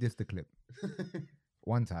 Don't make this the clip.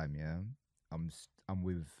 One time, yeah, I'm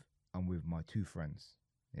with my two friends,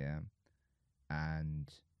 yeah, and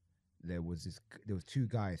there was two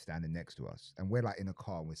guys standing next to us, and we're like in a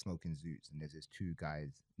car and we're smoking zoots, and there's this two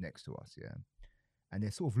guys next to us, yeah, and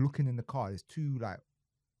they're sort of looking in the car. There's two like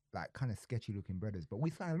kind of sketchy looking brothers, but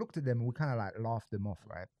we kind of looked at them and we kind of like laughed them off,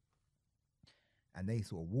 right? And they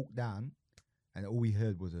sort of walked down, and all we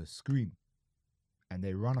heard was a scream, and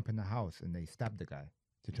they run up in the house and they stabbed the guy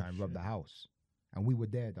to try and rob the house. And we were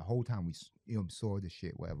there the whole time. We saw the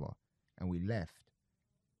shit, whatever, and we left,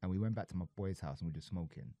 and we went back to my boy's house and we were just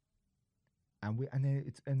smoking. And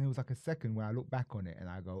there was like a second where I look back on it and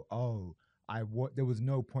I go, oh, there was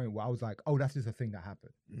no point where I was like, oh, that's just a thing that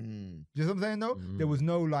happened. You know what I'm saying? No, there was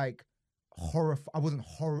no like horror. I wasn't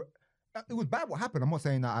horror. It was bad what happened. I'm not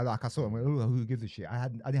saying that I saw it and went, oh, who gives a shit? I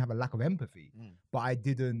didn't have a lack of empathy, but it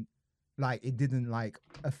didn't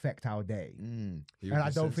affect our day. And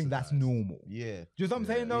I don't think that's normal. Yeah. Just what I'm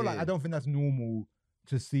saying though, like I don't think that's normal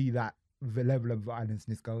to see that the level of violence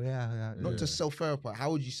and just go, Not to self-therapy.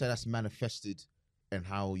 How would you say that's manifested in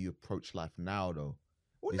how you approach life now though?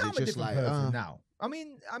 Well, Is now it I'm a just different like, person now. I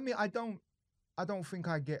mean, I don't think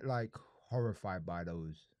I get like horrified by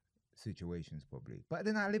those situations probably. But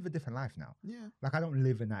then I live a different life now. Yeah. Like I don't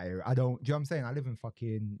live in that area. Do you know what I'm saying? I live in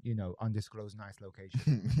fucking, undisclosed nice location.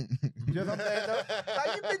 Do you know what I'm saying?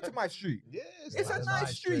 Like, you've been to my street. Yeah, It's a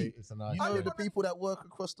nice street. It's a nice You know street. the people that work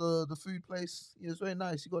across the food place. Yeah, it's very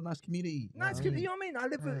nice. You got a nice community. Nice community, you know what I mean? I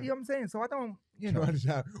live, you know what I'm saying? So I don't, Trying to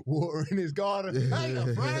have water in his garden. Hey,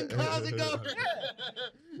 Frank, how's it going?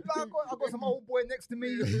 Like, I got some old boy next to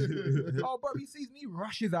me. Oh, bro, he sees me,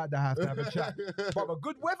 rushes out the house to have a chat. But a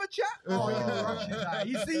good weather chat? Oh, he rushes out.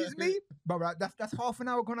 He sees me, but that's half an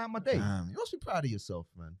hour gone out of my day. You must be proud of yourself,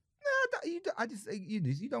 man.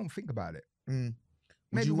 You don't think about it. Would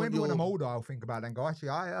Maybe you want when I'm your- older, I'll think about it and go, actually,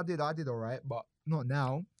 I did all right, but not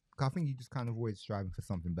now. 'Cause I think you just kind of always striving for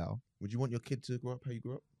something better. Would you want your kid to grow up how you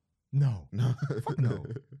grew up? No, No. fuck no,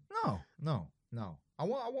 no. I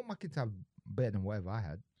want my kid to have better than whatever I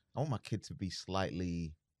had. I want my kid to be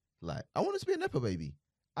slightly like I want it to be a nepo baby.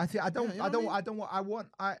 I think you know what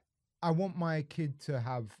I want my kid to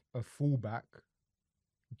have a fallback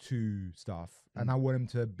to stuff, and I want him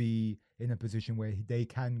to be in a position where they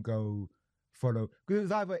can go follow. Because it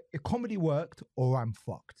was either if comedy worked or I'm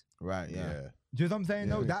fucked. Right. Yeah. Do you know what I'm saying?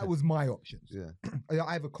 No, that was my options. Yeah.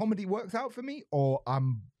 Either comedy works out for me or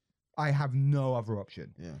I have no other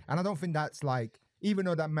option. Yeah. And I don't think that's like, even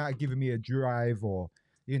though that might have given me a drive or,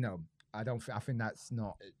 I think that's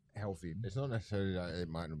not healthy. It's not necessarily that it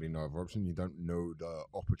might not be no other option. You don't know the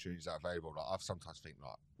opportunities that are available. Like I've sometimes think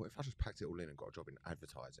like, what if I just packed it all in and got a job in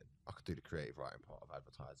advertising? I could do the creative writing part of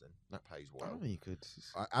advertising. That pays I well. don't think you could.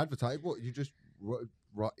 Advertise? What you just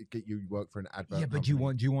get you work for an advert? Yeah, but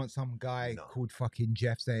company? do you want some guy called fucking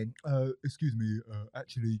Jeff saying, excuse me,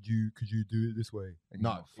 actually, could you do it this way? And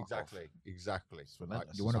No, exactly. Like,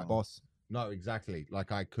 you want a boss? No, exactly.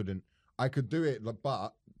 Like I could do it,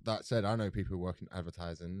 but that said, I know people who work in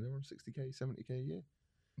advertising. They're on 60k, 70k a year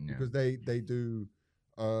because they do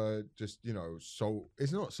just soul.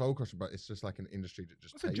 It's not soul crushing, but it's just like an industry that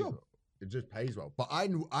just pays a job. well. It just pays well. But I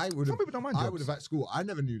would Some people don't mind I jobs. would have at school. I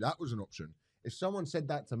never knew that was an option. if someone said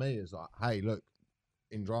that to me, is like, hey, look,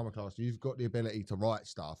 in drama class, you've got the ability to write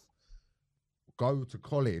stuff. Go to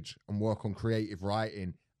college and work on creative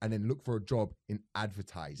writing, and then look for a job in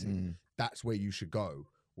advertising. That's where you should go.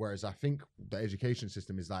 Whereas I think the education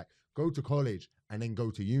system is like, go to college and then go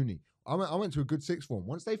to uni. I went to a good sixth form.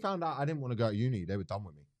 Once they found out I didn't want to go to uni, they were done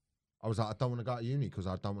with me. I was like, I don't want to go to uni because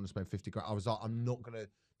I don't want to spend 50 grand. I was like, I'm not going to,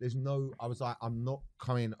 I was like, I'm not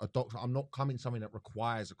coming a doctor. I'm not coming something that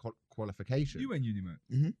requires a qualification. You went uni, man.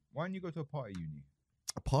 Mm-hmm. Why didn't you go to a party uni?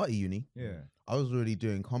 A party uni? Yeah. I was already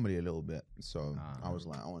doing comedy a little bit. So I was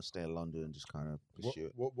like, I want to stay in London and just kind of pursue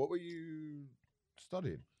it. What were you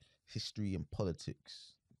studying? History and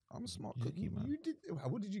politics. I'm a smart cookie, man. You did.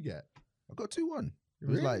 What did you get? I got 2-1. It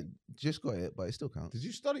Really? was like, just got it, but it still counts. Did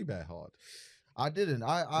you study bare hard? I didn't.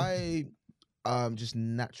 I just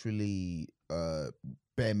naturally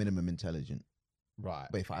bare minimum intelligent. Right.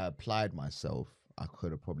 But if I applied myself, I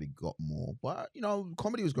could have probably got more. But you know,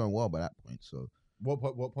 comedy was going well by that point. So what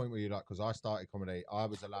point were you like? Because I started comedy. I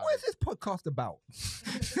was allowed. What is this podcast about?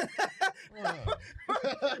 Sorry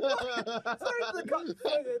to cut this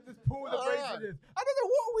pool of this. I don't know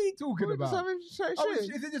what are we talking about. Is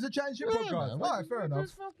it just a championship podcast? Man. All right, fair enough.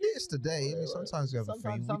 it's today. I mean, sometimes we have a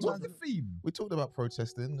theme. What's the theme? We talked about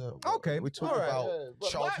protesting. Okay, We talked all right. about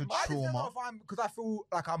childhood trauma. Because I feel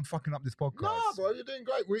like I'm fucking up this podcast. No, bro, you're doing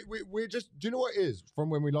great. We're just. Do you know what it is? From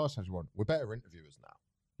when we last had you on, we're better interviewers now.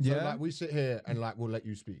 So, Yeah. like, we sit here and like we'll let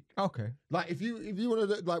you speak. Okay. Like if you want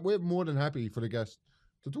to, like, we're more than happy for the guest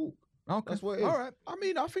to talk. Okay. That's what it is. All right. I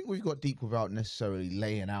mean, I think we've got deep without necessarily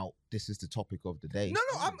laying out this is the topic of the day. No,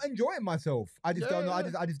 I'm enjoying myself. I just don't know. Yeah.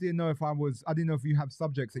 I just didn't know if I didn't know if you have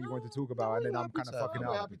subjects that you wanted to talk about, and then I'm kind of fucking We're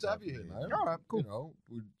out. happy to have you here, man. All right, cool. You know,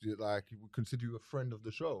 we consider you a friend of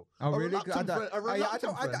the show. Oh, A really? reluctant friend- a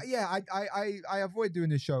reluctant friend. I avoid doing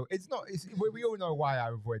this show. It's not. We all know why I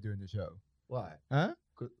avoid doing the show. Why? Huh?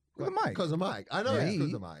 Because of Mike. Because of Mike. I know it's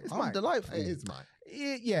because of Mike. It's I'm Mike. delightful. It is Mike.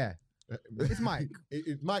 Yeah. It's Mike.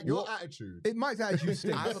 Mike, your attitude. Mike's attitude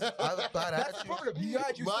stinks. I have a bad That's the attitude. problem. Your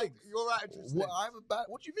attitude Mike, stinks. your attitude. What, I have a bad.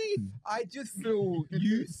 What do you mean? I just feel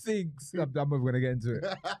you think. I'm not going to get into it.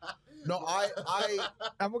 No, I'm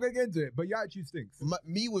not going to get into it, but your attitude stinks.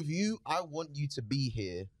 me with you. I want you to be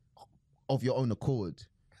here of your own accord.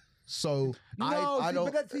 So I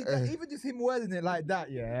don't. But even just him wording it like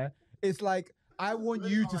that, yeah, it's like I want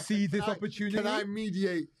you to see this opportunity. Can I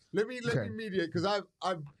mediate? Let me mediate because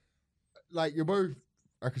I've like you're both.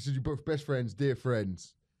 I consider you both best friends, dear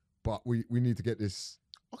friends, but we need to get this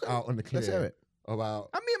out on the clear. Let's hear it. About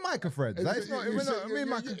me and Mike are friends. Like, it's not. Me and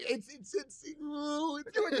Mike. I think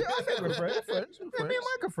we're friends. Me and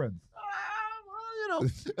Mike are friends. You know,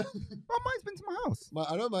 Mike's been to my house.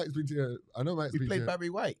 I know Mike's been to. We played Barry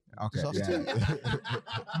White. Okay. So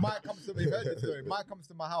Mike comes to me. Heard this story. Mike comes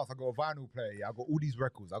to my house. I got a vinyl player. I got all these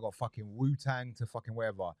records. I got fucking Wu-Tang to fucking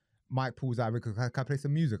wherever. Mike pulls out records. Can I play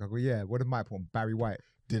some music? I go, yeah. What did Mike put on? Barry White.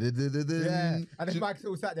 Yeah. And then Mike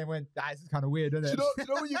still sat there and went, this is kind of weird, isn't it? You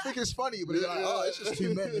know when you think it's funny, but you're like, it's just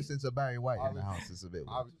two men listening to Barry White in the house. It's a bit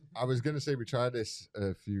weird. I was gonna say we tried this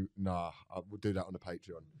a few. We'll do that on the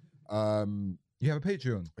Patreon. You have a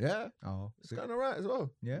Patreon? Yeah. Oh, It's going alright as well.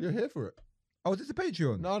 Yeah. You're here for it. Oh, is this a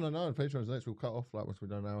Patreon? No. Patreon's next. We'll cut off like once we're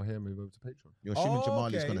done out here, move over to Patreon. Your Shimon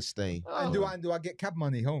Jamali's okay. gonna stay. And do I get cab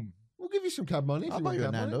money home? We'll give you some cab money. If I'll you buy want you a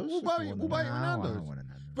cab money. Nando's We'll if buy you you. want We'll buy you a I Nando's. don't want a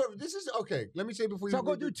Nando's. Bro, this is okay. Let me say before you. So I've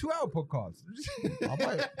got to do a 2-hour podcast. I'll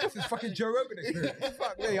buy it. This is fucking Joe Rogan experience.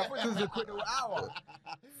 Fuck me. I thought this was a quick little hour.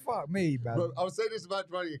 Fuck me, man. Bro, I'll say this about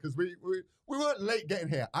Jamali because we weren't late getting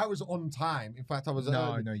here. I was on time. In fact, I was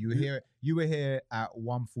early. No, you were here. You were here at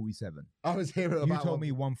 1:47. I was here at about. You told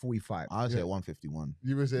me 1:45. I was at 1:51.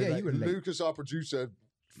 You was here. Yeah, like, you were late. Lucas, our producer.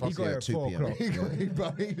 He got here at 2 4 p.m. o'clock.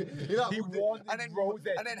 He won and then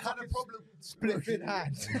had a problem. Split in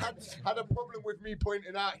hands. had a problem with me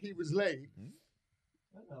pointing out he was late.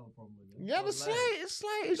 I don't have a problem with it. You had a slight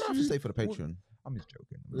You don't have to stay for the Patreon. I'm just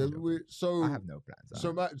joking. So I have no plans.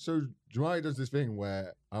 So Jamali does this thing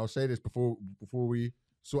where I'll say this before we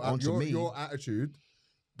sort out your attitude.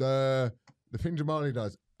 The thing Jamali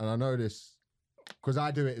does, and I know this because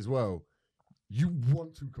I do it as well. You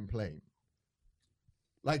want to complain.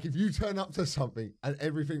 Like if you turn up to something and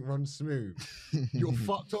everything runs smooth, you're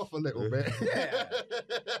fucked off a little bit. Yeah.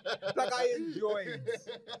 Like I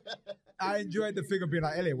enjoyed the thing of being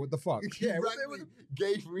like, Elliot, what the fuck? Yeah,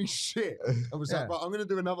 gave me shit. I was like, I'm gonna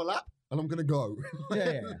do another lap and I'm gonna go.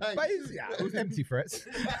 Yeah. Like, But it was empty threats.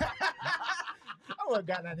 I wasn't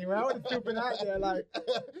going anywhere. I would have still been out there like.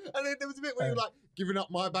 And then there was a bit where you were like giving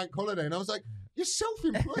up my bank holiday, and I was like, you're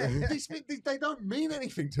self-employed. They don't mean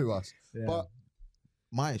anything to us. Yeah. But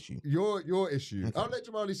My issue. Your issue. Okay. I'll let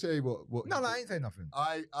Jamali say what. No, I ain't saying nothing.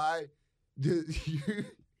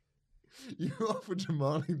 You offer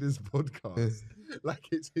Jamali this podcast like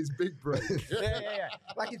it's his big break. yeah.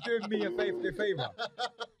 Like he's doing me a favor.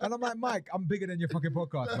 And I'm like, Mike, I'm bigger than your fucking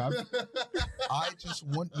podcast, man. I just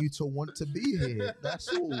want you to want to be here. That's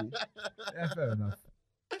all. Yeah, fair enough.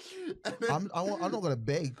 I'm not gonna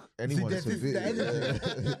beg anyone this to is be. the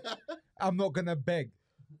energy. I'm not gonna beg.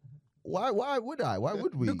 Why would I? Why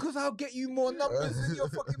would we? Because I'll get you more numbers than your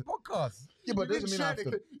fucking podcast. Yeah, but it doesn't mean I have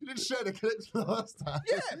to. You didn't share the clips last time.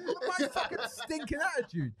 Yeah, my fucking stinking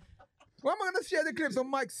attitude. Why am I gonna share the clips on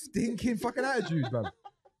Mike's stinking fucking attitude, bro?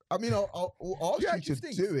 I mean, I'll ask Yeah, you you to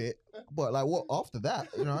stink. do it, but like, what after that?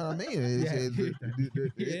 You know what I mean? It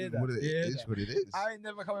is what it is. I ain't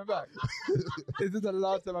never coming back. This is the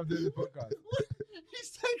last time I'm doing the podcast.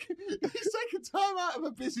 He's taking time out of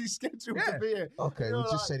a busy schedule Yeah. to be here. Okay, You're we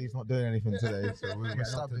just like- said he's not doing anything today, so we've not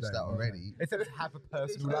established today, that no. already. It said have a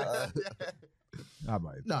personal life. Nah,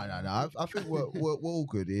 mate. No. I think we're all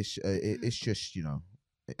good. It's just, you know,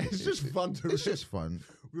 It's just fun to it's rip. just fun.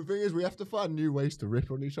 The thing is, we have to find new ways to rip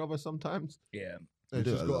on each other sometimes. Yeah. We It's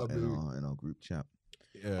do it just a got lot to be. in our group chat.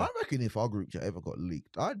 Yeah. I reckon if our group chat ever got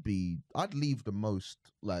leaked, I'd leave the most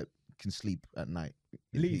like can sleep at night.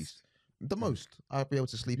 in Least. peace. The most. I'd be able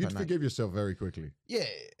to sleep You'd at night. forgive yourself very quickly. Yeah.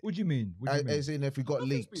 What do you mean? What do you mean? As in, if we got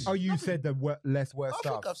leaked. Oh, you said the less worse I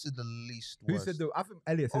stuff. think I've said the least Who worst. said the? I think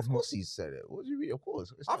Elliot says Of more. course he said it. What do you mean? Of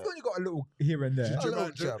course. It's I've not- only got a little here and there. A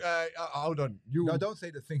little jab. Hold on. You No, don't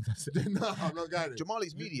say the things I said. No, I'm not going to.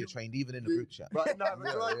 Jamali's media trained even in the group chat. Right, no,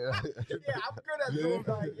 but like, Yeah, I'm good at sort of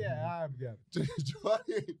like, yeah, I'm good.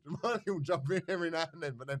 Jamali will jump in every now and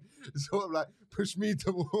then, but then sort of like push me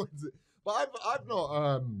towards it. But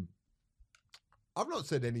I've not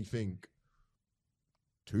said anything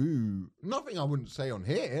nothing I wouldn't say on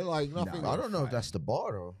here. Like nothing. I don't know if that's the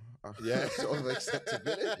bar though. Yeah. sort of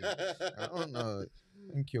acceptability. I don't know.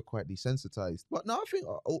 I think you're quite desensitized. But no, I think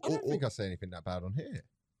I don't think I say anything that bad on here.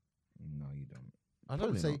 No, you don't. I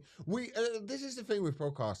don't Probably say we. This is the thing with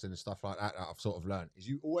podcasting and stuff like that I've sort of learned is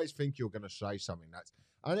you always think you're going to say something that's,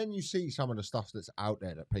 and then you see some of the stuff that's out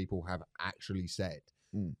there that people have actually said,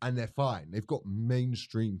 and they're fine. They've got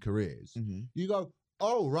mainstream careers. Mhm. You go,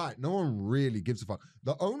 oh right, no one really gives a fuck.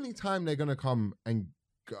 The only time they're going to come and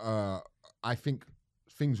I think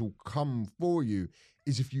things will come for you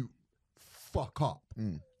is if you fuck up.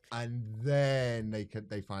 And then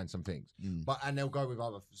they find some things, and they'll go with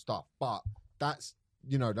other stuff. But that's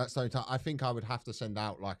that's the only time I think I would have to send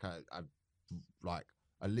out like a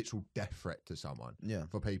literal death threat to someone,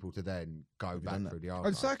 for people to then go back through the Are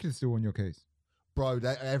archive. the cyclists still on your case? Bro,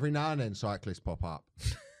 every now and then cyclists pop up,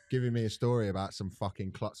 giving me a story about some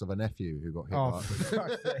fucking klutz of a nephew who got hit. Oh, by for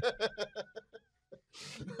fuck's sake.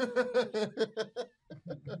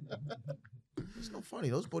 It's not funny.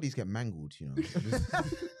 Those bodies get mangled, you know.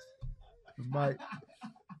 Mate.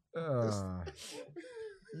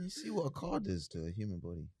 You see what a car does to a human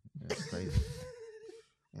body. That's crazy.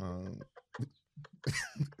 Go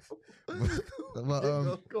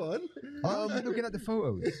on. I'm looking at the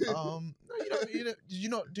photos. No, did you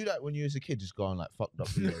not do that when you was a kid? Just go on like fucked up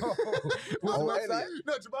videos.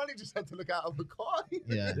 No, Jamali just had to look out of the car. Yeah.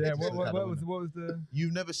 Yeah, just what look at the was window. the?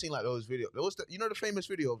 You've never seen like those videos. There was the famous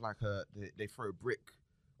video of like they throw a brick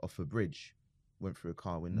off a bridge, went through a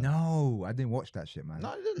car window. No, I didn't watch that shit, man. No,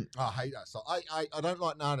 I didn't. I hate that stuff. I don't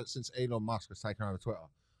like now that since Elon Musk has taken over Twitter,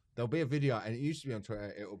 there'll be a video, and it used to be on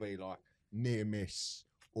Twitter, it'll be like near miss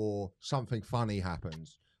or something funny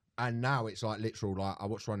happens. And now it's like literal, like I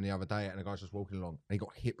watched one the other day and a guy's just walking along and he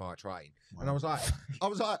got hit by a train. Wow. And I was like,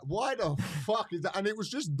 why the fuck is that? And it was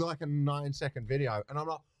just like a 9-second video. And I'm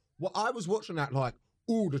like, well, I was watching that like,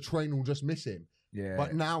 oh, the train will just miss him. Yeah.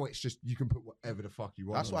 But now it's just, you can put whatever the fuck you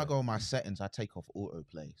want. That's why I on go it. on my settings. I take off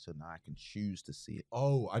autoplay, so now I can choose to see it.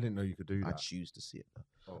 Oh, I didn't know you could do I that. choose to see it.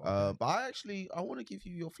 Oh, okay. But I want to give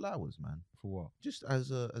you your flowers, man. For what? Just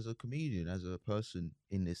as a comedian, as a person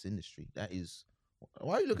in this industry. That is.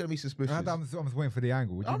 Why are you looking at me suspicious? I'm just waiting for the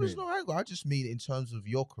angle. What do you There's mean? no angle. I just mean in terms of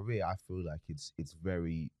your career, I feel like it's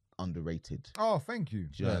very underrated. Oh, thank you. Do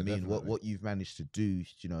you know what I mean? definitely. What you've managed to do, do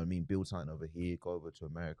you know what I mean? Build something over here, go over to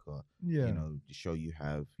America. Yeah. You know, to show you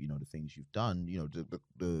have, the things you've done. You know,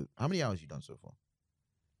 the how many hours you done so far?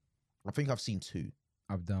 I think I've seen 2.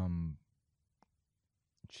 I've done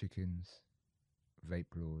chickens, vape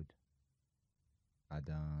lord. I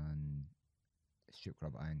done strip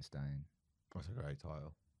club Einstein, That's a great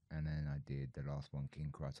title. and then I did the last one, King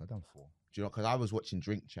Crutch. I done 4. Do you know? Because I was watching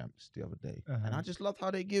Drink Champs the other day, and Uh-huh. I just love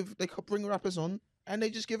how they could bring rappers on and they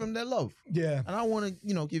just give them their love. Yeah. And I want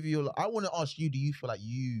to, give you. I want to ask you: do you feel like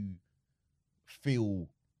you feel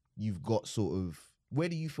you've got sort of, where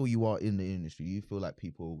do you feel you are in the industry? Do you feel like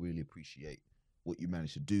people really appreciate what you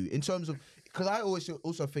managed to do in terms of, because I always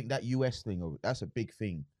also think that US thing, that's a big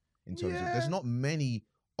thing in terms of, there's not many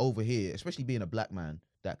over here, especially being a black man,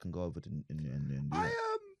 that can go over to and do that.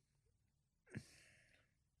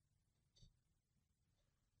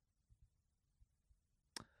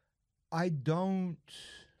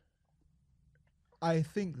 I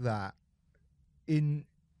think that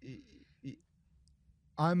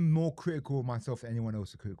I'm more critical of myself than anyone else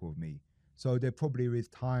is critical of me. So there probably is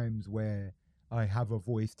times where I have a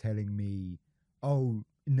voice telling me, oh,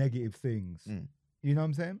 negative things. You know what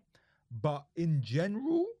I'm saying? But in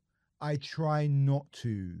general, I try not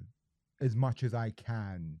to, as much as I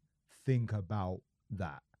can, think about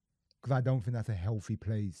that. Because I don't think that's a healthy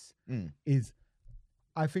place.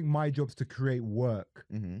 I think my job's to create work,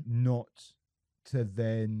 not to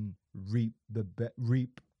then reap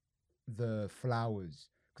the flowers.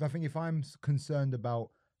 Because I think if I'm concerned about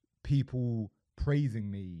people praising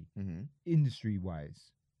me industry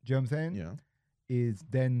wise, do you know what I'm saying? Yeah. Is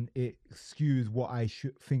then it skews what I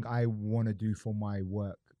should think I want to do for my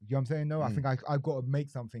work. You know what I'm saying? No, I think I've got to make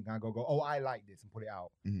something and I go, oh, I like this and put it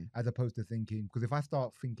out. As opposed to thinking, because if I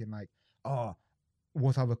start thinking like, oh,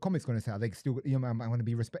 what other comics going to say? Are they still, you know, I'm going to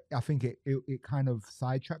be respect. I think it kind of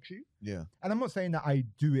sidetracks you. Yeah. And I'm not saying that I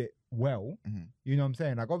do it well. You know what I'm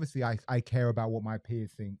saying? Like, obviously, I care about what my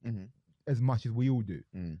peers think as much as we all do.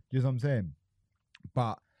 Do you know what I'm saying?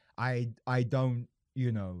 But I don't,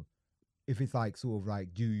 you know, if it's like sort of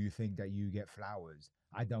like, do you think that you get flowers?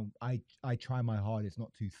 I don't. I try my hardest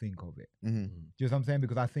not to think of it. Do you know what I'm saying?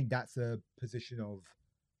 Because I think that's a position of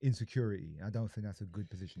insecurity. I don't think that's a good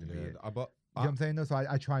position to be in. You know what I'm saying? No, so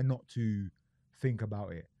I try not to think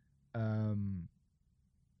about it. But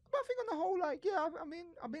I think on the whole, like, yeah, I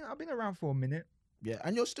mean, I've been around for a minute. Yeah,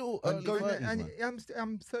 and you're still early 30s, man.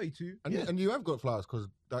 I'm 32. And you have got flowers because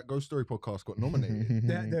that Ghost Story podcast got nominated.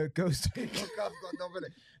 The Ghost Story podcast got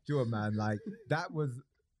nominated. Do you know what, man? Like, that was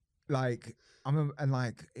like, I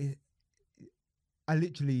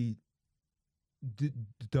literally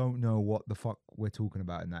don't know what the fuck we're talking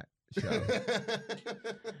about in that show.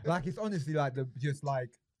 Like, it's honestly like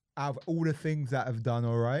out of all the things that I've done,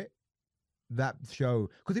 all right, that show.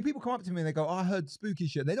 Because if people come up to me and they go, oh, I heard spooky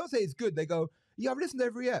shit, they don't say it's good. They go, yeah, I've listened to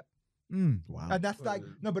every ep. Wow. And that's like,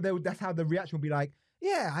 no, but that's how the reaction will be like,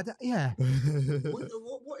 yeah, yeah.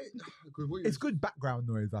 It's good background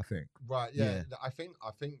noise, I think. Right, yeah. I think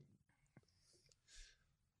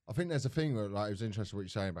there's a thing that, like, it was interesting what you're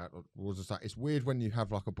saying about was just like, it's weird when you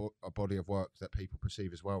have like a body of work that people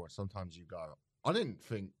perceive as well, and sometimes you go, I didn't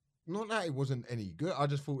think, not that it wasn't any good, I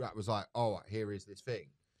just thought that was like, oh, here is this thing.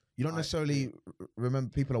 You don't necessarily remember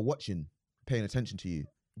people are watching, paying attention to you.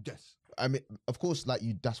 Yes. I mean, of course, like,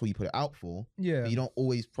 that's what you put it out for. Yeah. But you don't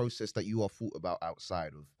always process that you are thought about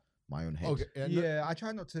outside of my own head. Okay. Yeah, I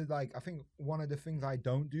try not to, like, I think one of the things I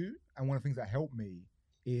don't do, and one of the things that help me,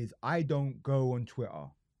 is I don't go on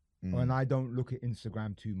Twitter. And I don't look at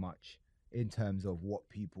Instagram too much in terms of what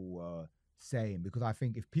people are saying, because I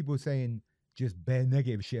think if people are saying just bare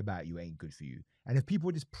negative shit about you, ain't good for you. And if people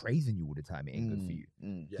are just praising you all the time, it ain't good for you.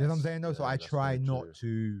 Yes. You know what I'm saying? No, so I try not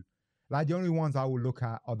to, like, the only ones I will look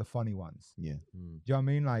at are the funny ones. Yeah. Do you know what I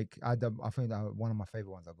mean? Like, I think that one of my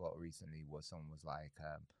favorite ones I got recently was someone was like,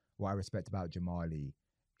 what I respect about Jamali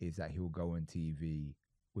is that he'll go on TV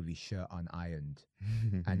with his shirt unironed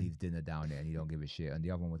and his dinner down there and he don't give a shit. And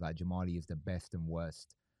the other one was like, Jamali is the best and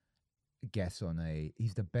worst guest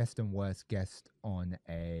on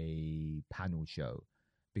a panel show,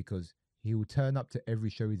 because he will turn up to every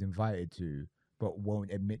show he's invited to but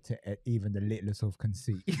won't admit to even the littlest of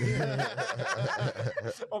conceit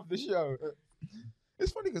of the show.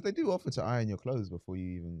 It's funny because they do offer to iron your clothes before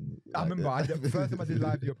you even... I remember the first time I did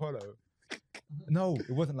Live the Apollo. No, it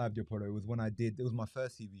wasn't Live the Apollo. It was when it was my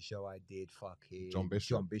first TV show. I did fucking John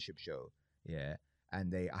Bishop show. Yeah.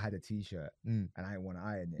 And I had a t-shirt and I didn't want to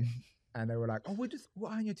iron it. And they were like, oh, we'll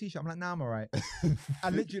iron your t-shirt. I'm like, nah, I'm all right.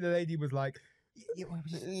 And literally the lady was like,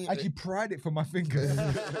 and she pried it from my fingers.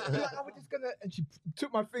 Like, oh, we're just gonna, and she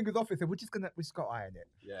took my fingers off it and said, we just got to iron it.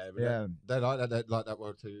 Yeah, but they like that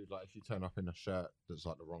word too. Like, if you turn up in a shirt that's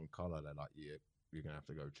like the wrong colour, they're like, you're gonna have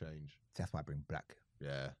to go change. That's why I bring black.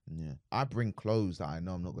 Yeah. I bring clothes that I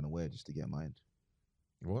know I'm not gonna wear just to get mine.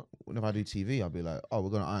 What? Whenever I do TV, I'll be like, oh,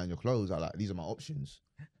 we're gonna iron your clothes. These are my options.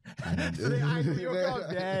 So they iron your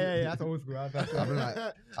clothes. Yeah, that's old school. I've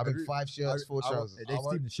been 5 shirts, 4 trousers. They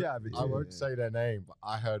steam the shit out of it. I won't say their name, but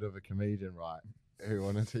I heard of a comedian, right, who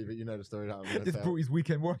on a TV, you know the story that I'm gonna just tell. brought his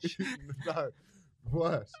weekend wash. No,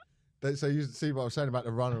 worse. So you see what I was saying about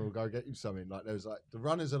the runner will go get you something. Like there's like the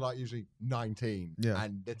runners are like usually 19, Yeah.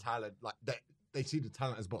 and the talent like they see the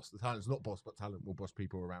talent as boss. The talent's not boss, but talent will boss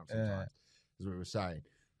people around sometimes. As we were saying,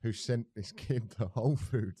 who sent this kid to Whole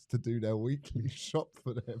Foods to do their weekly shop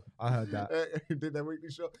for them. I heard that. Who did their weekly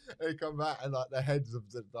shop? They come back and like the heads of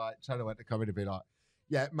the like channel went to come in and be like,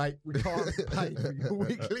 "Yeah, mate, we can't pay for your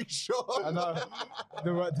weekly shop." I know.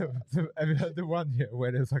 Have you heard the one here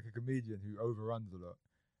where there's like a comedian who overruns a lot,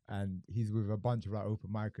 and he's with a bunch of like open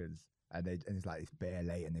micers, and it's like it's bare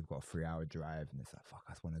late, and they've got a 3-hour drive, and it's like, fuck,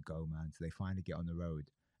 I just want to go, man. So they finally get on the road,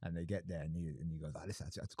 and they get there, and he goes, like, listen, I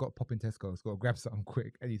just got to pop in Tesco, I just got to grab something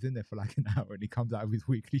quick, and he's in there for like an hour, and he comes out of his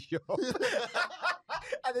weekly shop,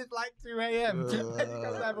 and it's like 2 a.m. and he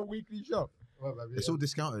comes out of a weekly shop. Well, It's all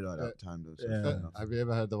discounted at that time, though. So Yeah. fair enough. Have you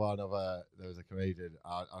ever heard the one of there was a comedian?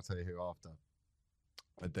 I'll tell you who after.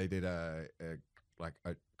 They did a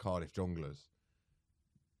Cardiff Jongleurs.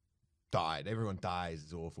 Died. Everyone dies.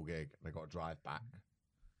 It's an awful gig. They got to drive back.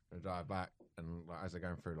 They drive back, and like, as they're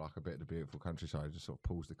going through like a bit of the beautiful countryside, he just sort of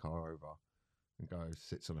pulls the car over and goes,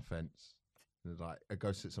 sits on a fence. And like it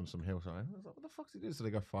goes sits on some hillside. I was like, what the fuck's he doing? So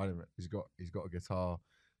they go find him. He's got a guitar.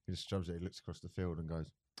 He just strums it. He looks across the field and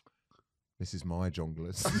goes, "This is my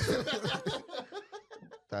Jongleurs."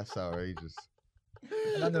 That's outrageous.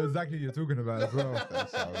 And I know exactly what you're talking about as well.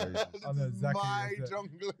 That's outrageous. I know exactly my what you're saying.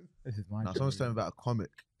 Jongleurs. This is my Now, someone's telling me about a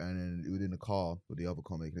comic, and then he was in the car with the other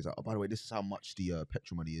comic, and he's like, "Oh, by the way, this is how much the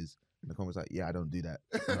petrol money is." And the comic's like, "Yeah, I don't do that."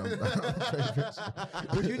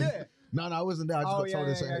 Would you do it? No, I wasn't there. I just got told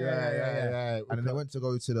this. yeah. And then they went to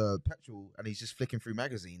go to the petrol, and he's just flicking through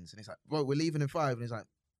magazines, and he's like, "Bro, we're leaving in 5." And he's like,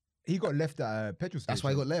 He got left at a petrol station. "That's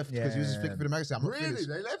why he got left, because he was just flicking through the magazine." I'm not Really? finished.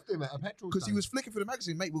 They left him at a petrol Because he station? was flicking through the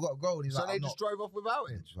magazine, mate. We got to go, and he's So like, they "I'm just not." drove off without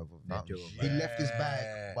him? He left his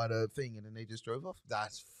bag by the thing, and then they just drove off.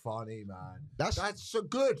 That's funny, man. That's so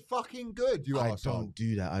good. Fucking good, you I arsehole. don't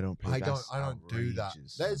do that. I don't play. I don't do that.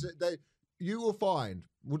 You will find,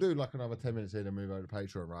 we'll do like another 10 minutes here and move over to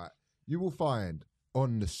Patreon, right? You will find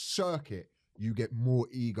on the circuit, you get more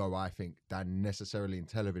ego, I think, than necessarily in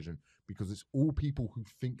television, because it's all people who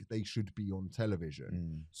think they should be on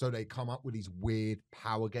television. So they come up with these weird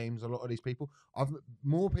power games, a lot of these people.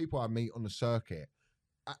 More people I meet on the circuit,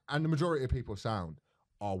 and the majority of people sound,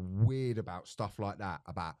 are weird about stuff like that,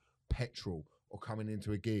 about petrol or coming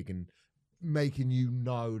into a gig and making you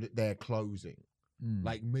know that they're closing.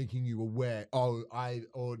 Like making you aware,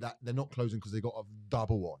 that they're not closing because they got a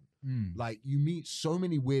double on. Like you meet so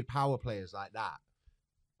many weird power players like that.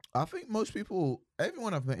 I think most people,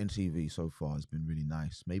 everyone I've met in TV so far has been really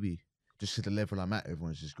nice. Maybe just to the level I'm at,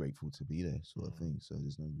 everyone's just grateful to be there, sort of thing. So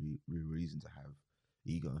there's no real reason to have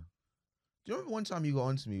ego. Do you remember one time you got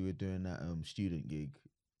onto me? We were doing that student gig,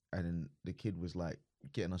 and then the kid was like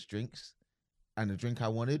getting us drinks. And the drink I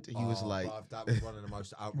wanted, he was like... Bruv, that was one of the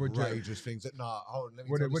most outrageous things. Hold on, let me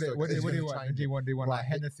What tell you do you want? Do you want like Right.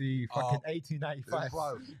 Hennessy fucking 1895?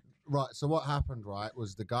 Bro, right, so what happened, right,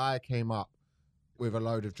 was the guy came up with a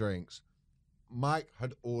load of drinks. Mike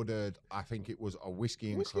had ordered, I think it was a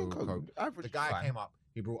whiskey and coke. Average. The guy came up,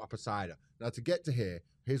 he brought up a cider. Now, to get to here,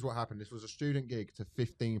 here's what happened. This was a student gig to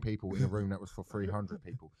 15 people in a room that was for 300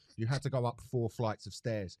 people. You had to go up 4 flights of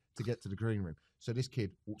stairs to get to the green room. So this kid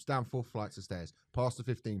walks down 4 flights of stairs, past the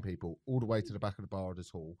 15 people, all the way to the back of the bar of this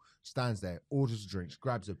hall, stands there, orders the drinks,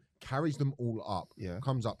 grabs them, carries them all up,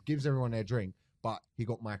 comes up, gives everyone their drink, but he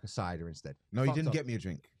got Mike a cider instead. No, he didn't get me a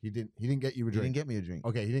drink. He didn't get you a drink. He didn't get me a drink.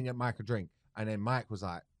 Okay, he didn't get Mike a drink. And then Mike was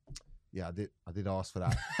like, "Yeah, I did ask for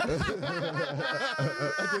that."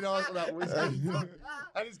 I did ask for that whiskey.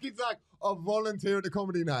 And his kid's like, "I'll volunteer at the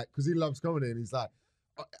comedy night," because he loves comedy. And he's like,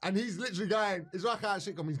 and he's literally going, it's like our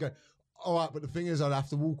sitcom. He's going, "All right, but the thing is, I'd have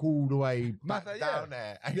to walk all the way back down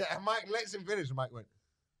there." And Mike lets him finish. And Mike went,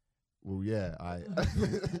 "Well, yeah,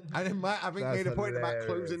 and then Mike, I think, made a point about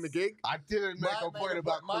closing the gig. I didn't make a point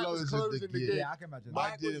about closing the gig. Yeah, I can imagine.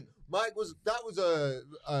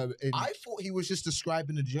 I thought he was just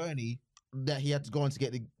describing the journey that he had to go on to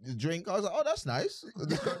get the drink. I was like, "Oh, that's nice." Sounds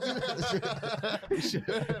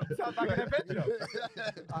like an adventure.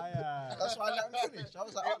 That's why I let him finish. I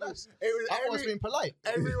was like, "Oh, that's." I was being polite.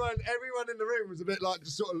 Everyone in the room was a bit like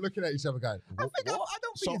just sort of looking at each other going, I don't think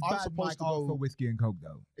So it's I'm bad supposed Mike to asked go- for whiskey and coke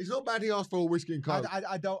though. it's not bad he asked for a whiskey and coke.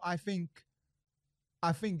 I don't. I think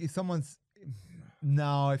if someone's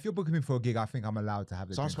if you're booking me for a gig, I think I'm allowed to have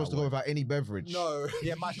the So I'm drink supposed I to go want. without any beverage. No.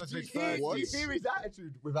 Yeah, Mike's supposed to be Do you first. hear his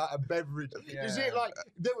attitude without a beverage? Yeah. You see it like,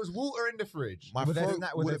 there was water in the fridge. My Was there throat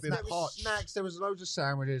snack- would was have there been There was parched. snacks, there was loads of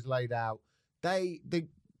sandwiches laid out. They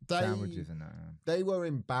Sandwiches and that. They were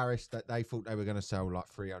embarrassed that they thought they were going to sell like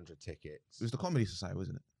 300 tickets. It was the Comedy Society,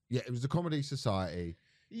 wasn't it? Yeah, it was the Comedy Society.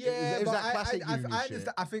 Yeah, It was but that classic I uni shit.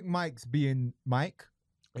 understand. I think Mike's being Mike,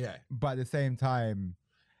 Yeah. but at the same time,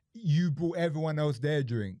 you brought everyone else their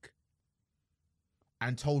drink.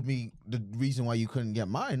 And told me the reason why you couldn't get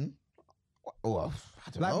mine. Oh, I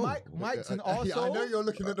don't Like know. Mike's an Yeah, arsehole. I know you're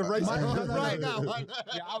looking at the race Mike- card no, no, right no. now.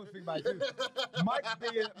 Yeah, I was thinking about it too.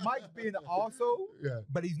 Mike's being an arsehole, Yeah.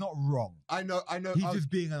 but he's not wrong. I know. He's just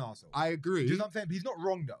being an arsehole. I agree. Do you know what I'm saying? But he's not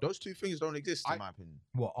wrong though. Those two things don't exist in my opinion.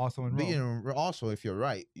 What, arsehole and Being wrong? also, if you're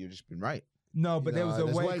right, you've just been right. No, but there No, was a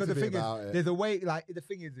there's way. way Because to the be thing is, about it. there's a way. Like the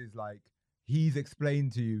thing is like he's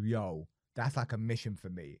explained to you, yo, that's like a mission for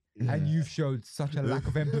me, and you've showed such a lack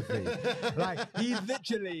of empathy. Like he's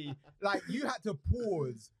literally like you had to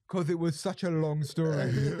pause because it was such a long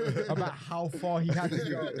story about how far he had to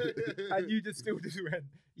go, and you just still just went,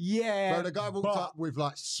 yeah. Bro, the guy walked but- up with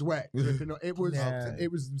like sweat. It was Yeah.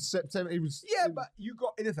 it was September. It was Yeah, but you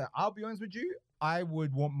got. Listen, I'll be honest with you. I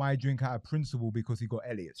would want my drink out of principle because he got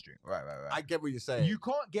Elliot's drink. Right. I get what you're saying. You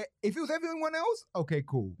can't get if it was everyone else. Okay,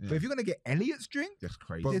 cool. Yeah. But if you're gonna get Elliot's drink, That's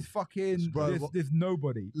crazy. there's fucking Bro, there's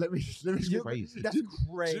nobody. let me It's crazy. That's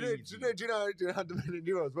crazy. Do you know how Dominic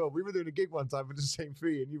knew as well? We were doing a gig one time for the same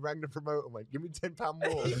fee, and you rang the promoter and went, "Give me £10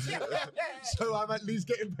 more, so I'm at least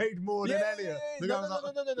getting paid more than Elliot." The guy was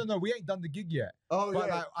like, No. We ain't done the gig yet. "Oh But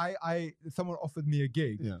yeah." like, someone offered me a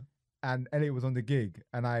gig. Yeah. And Elliot was on the gig,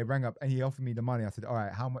 and I rang up, and he offered me the money. I said, "All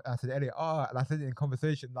right, how much?" I said, "Elliot, and I said it in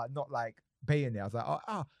conversation, like not like paying it. I was like,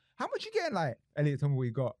 how much you getting?" Like Elliot told me what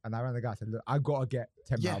you got, and I rang the guy. I said, "Look, I gotta get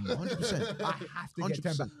 £10 Yeah, more. 100%. I have to get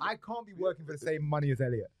 £10. 100%. I can't be working for the same money as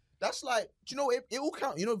Elliot." That's like, do you know, it all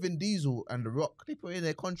count. You know, Vin Diesel and The Rock, they put in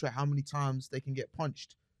their contract how many times they can get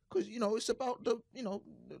punched. Because, it's about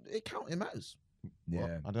it matters.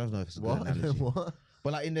 Yeah. I don't know if it's a good What? analogy. What?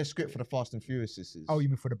 But like in their script for the Fast and Furious sisters. Oh, you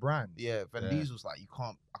mean for the brand? Yeah, Vin Yeah. Diesel's like,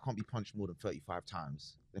 I can't be punched more than 35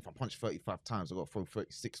 times. If I punch 35 times, I got to throw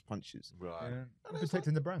 36 punches. Right. Yeah. And it's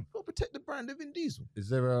Protecting the brand. Got to protect the brand of Vin Diesel, Is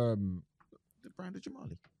there the brand of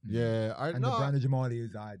Jamali. Yeah, I And know. the brand of Jamali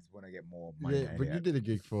is I just want to get more money. Yeah, than but you Elliot. did a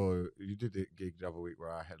gig the other week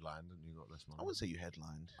where I headlined and you got less money. I wouldn't say you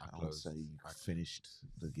headlined. I I would closed. say you finished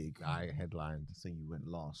the gig. I headlined. I think you went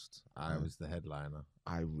last. I was the headliner.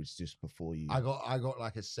 I was just before you. I got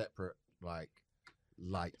like a separate like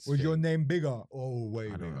lights. Was your thing. name bigger? Oh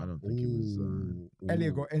wait, I don't think it was.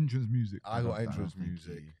 Elliot got entrance music. I got I don't entrance think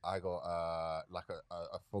music. he- I got like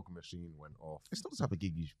a fog machine went off. It's not the type of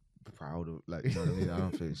gig you're proud of. Like, you know what I mean? I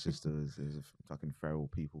don't think it's just there's a fucking feral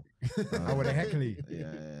people. Oh, were they heckly?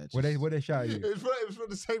 Yeah. Were they shout at you? It was for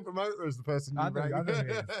the same promoter as the person you I know- rang. I know it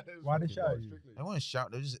is. It was Why they fucking shout at right, you? strictly. I don't want to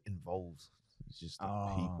shout. They're just involved. It's just the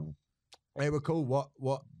Ah. people. They were cool. What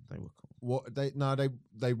They were cool. What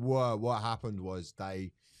they were. What happened was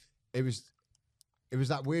it was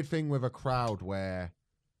that weird thing with a crowd where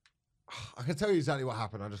I can tell you exactly what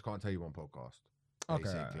happened. I just can't tell you on podcast.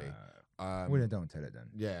 Basically, Well, then don't tell it then.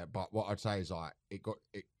 yeah. But what I'd say is like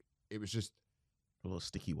it was just A lot of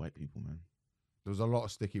sticky white people, man. there was a lot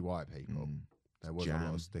of sticky white people. Mm. There was a Jam.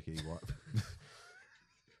 lot of sticky white.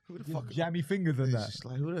 Who the Just fuck? jammy fingers and It's that. just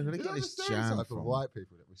like, who they You get know this the jam stereotype of from? white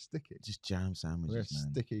people that were sticky. Just jam We're sandwiches,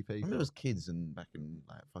 man. sticky I people. remember those kids and back in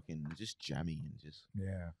like fucking just jammy and just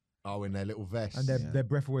Yeah. Oh, in their little vests. And their, Yeah. their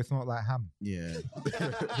breath always smelled like ham. yeah.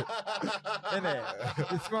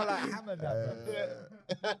 Innit? It smelled like ham and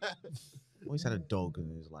that. Always had a dog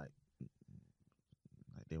and it was like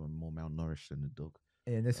they were more malnourished than the dog.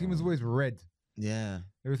 Yeah, and their skin was always red. Yeah,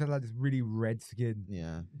 They always had like this really red skin.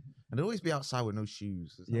 yeah. And they'd always be outside with no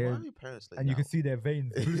shoes. It's like, Yeah. why are your parents like And you that? can see their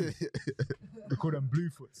veins blue. We call them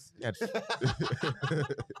bluefoots. Yeah.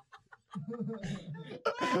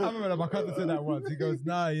 I remember that my cousin said that once. He goes,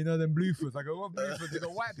 nah, you know them bluefoots. I go, what bluefoots? They go,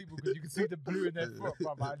 white people, because you can see the blue in their foot.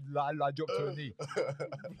 But I dropped to a knee.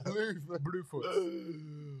 Bluefoots.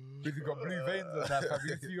 Because you got blue veins on that, fam.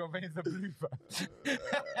 You can see your veins are blue, fam.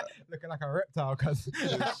 Looking like a reptile, cuz.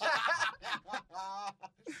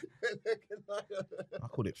 I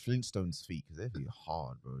called it Flintstones feet because they're really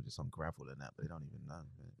hard, bro. Just on gravel and that, but they don't even know.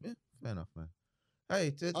 Yeah, fair enough, man.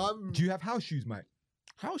 Hey, Do you have house shoes, mate?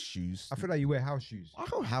 house shoes. I feel like you wear house shoes. I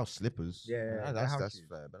got house slippers. Yeah, that's house shoes.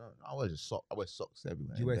 fair. But I wear just I wear socks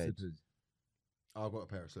everywhere. Do you in wear bed. slippers? I've got a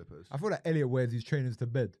pair of slippers. I feel like Elliot wears his trainers to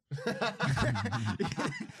bed.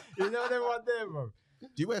 You know them one there, bro. Do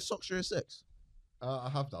you wear socks during sex? I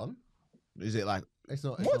have done. Is it like It's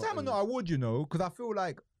not. More time than not, I would, you know, because I feel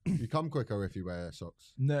like You come quicker if you wear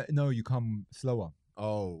socks. no, you come slower.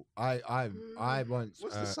 Oh, I once.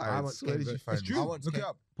 What's the I science? once Where came did you ve- find It's this? true. I once Look it came-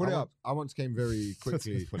 up. Put it up. I once came very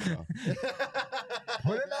quickly. Put it up.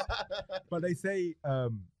 Put it up. But they say,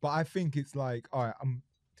 but I think it's like, all right, I'm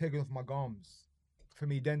taking off my gums for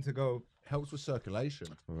me then to go, Helps with circulation.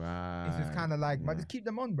 Right. It's just kind of like, but just keep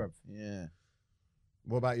them on, bruv. Yeah.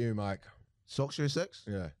 What about you, Mike? Socks during sex?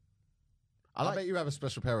 Yeah. I I bet you have a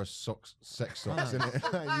special pair of socks, sex socks, innit?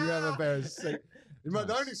 You have a pair of sex.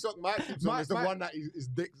 The only sock Mike keeps on is the one that his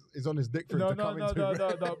dick is on his dick for him to come into.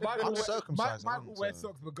 No. I'm circumcised. Michael wears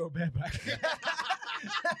socks but go bareback.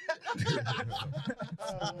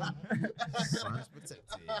 Science protected.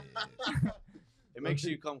 It makes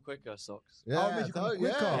you come quicker, socks. Yeah, Oh, it makes you come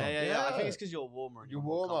quicker. Yeah. I think it's because you're warmer. And You're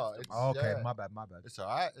more warmer. comfortable. Okay, Yeah. my bad. It's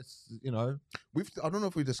alright. It's I don't know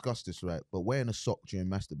if we discussed this right, but wearing a sock during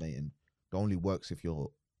masturbating only works if you're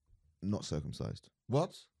not circumcised.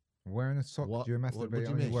 what? Wearing a sock What? during What do you masturbating. mean?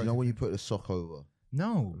 Only You know works- when you put a sock over?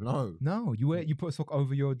 No, No. you put a sock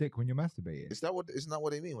over your dick when you're masturbating. Isn't that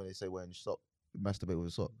what they mean when they say wearing a sock? Masturbate with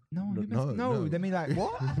a sock. No, No, you no. They mean like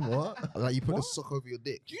what? What? Like you put a What? sock over your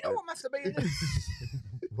dick. Do you know what masturbating is?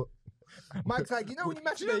 Mike's like, you know when you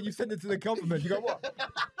masturbate, you send it to the government. You go, what?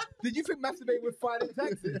 Did you think masturbating was filing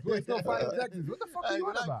taxes? Well, it's not filing taxes. What the fuck are you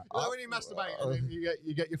on about? When you masturbate and then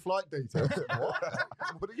you get your flight details.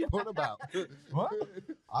 What are you on about? What?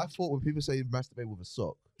 I thought when people say masturbate with a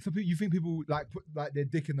sock, So you think people like put like their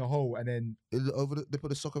dick in the hole and then they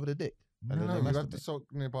put a sock over the dick. And No, then you they have the masturbate. sock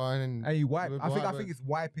nearby and you wipe? You I wipe think it. it's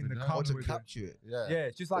wiping the With cum Or to with the- capture it. yeah. Yeah,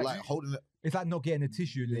 it's just Like, like holding it. it's like not getting a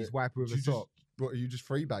tissue and then just wipe it with You a just- sock. What are you just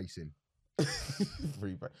freebasing?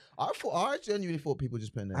 Free break. I genuinely thought people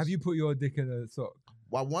just putting this. Have you put your dick in a sock?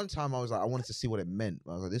 Well, one time I was like, I wanted to see what it meant.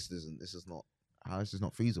 I was like, this is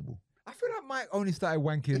not feasible. I feel like Mike only started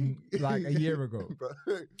wanking like a year ago.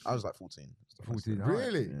 I was like 14. 14,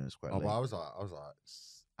 Really? Yeah, it's quite Oh, late. well, I was like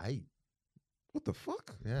 8. What the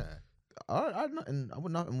fuck? Yeah.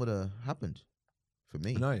 Nothing would have happened for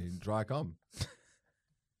me. No, dry gum. I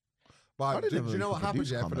But didn't do know you know you what could happened?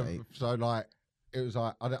 produce Yeah, cum at 8. so like it was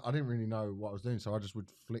like I didn't really know what I was doing, so I just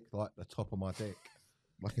would flick like the top of my dick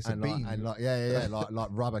Like it's and a bean. like like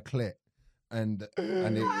rubber clit and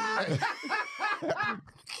it.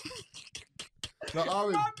 Like, I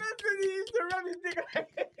was, He used to rub his dick like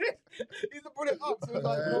this. He used to put it up so it's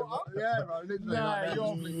like go up. yeah, right, literally, Nah, like that.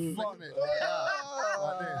 you're Flick fucked. it.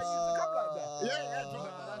 Like this. He used to come like that. Yeah,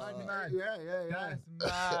 That's mad. yeah.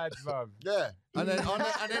 That's mad, fam. Yeah, and then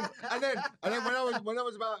when I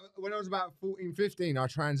was about 14, 15, I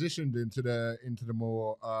transitioned into the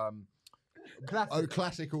more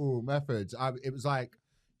classical methods. It was like,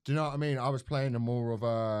 do you know what I mean? I was playing a more of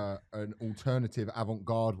an alternative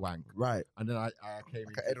avant-garde wank, Right. and then I came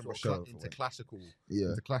Like an into, Edinburgh sort of show into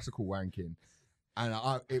classical wanking, and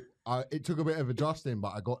it took a bit of adjusting,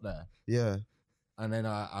 but I got there, Yeah. and then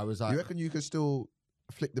I was like, You reckon you could still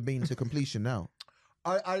flick the bean to completion now?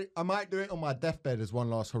 I might do it on my deathbed as one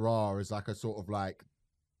last hurrah, as like a sort of like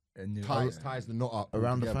And ties the knot up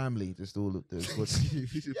Around the together. family, just all of this. You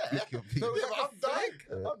just Yeah. flick your bean. So yeah, but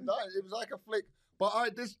I'm done. It was like a flick.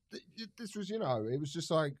 But this was, you know, it was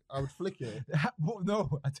just like I would flick it What?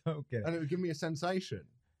 No, I don't get and it. it would give me a sensation.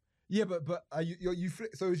 Yeah, but are you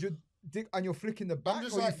flick? So is your dick and you're flicking the back, I'm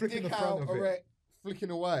just or like you flicking the dick front out, of it? erect,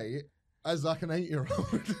 flicking away as like an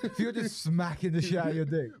 8-year-old. So you're just smacking the shit out of your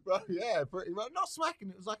dick. Right, yeah, pretty much. Not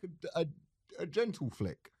smacking. It was like a gentle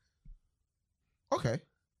flick. Okay.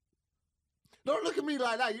 Don't look at me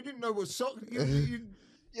like that. You didn't know what sock. You,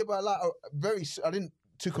 Yeah, but like I didn't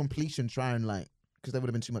to completion try and like, because there would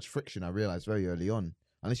have been too much friction. I realized very early on.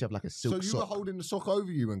 Unless you have like a so silk you sock. were holding the sock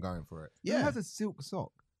over you and going for it. Who Yeah. has a silk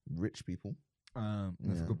sock? Rich people. That's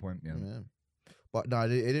Yeah. a good point. Yeah. Yeah. But no, it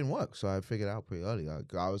didn't work. So I figured it out pretty early.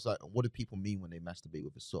 I was like, what do people mean when they masturbate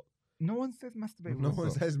with a sock? No one says masturbate. No with a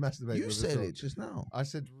one sock. says masturbate. You with a said sock. it just now. I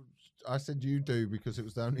said you do because it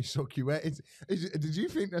was the only sock you wear. Did you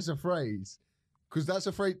think that's a phrase? Because that's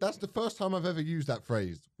a phrase. That's the first time I've ever used that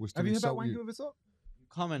phrase. Was to Have you heard about insult wanking with a sock?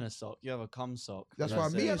 Come in a sock. You have a cum sock. That's what I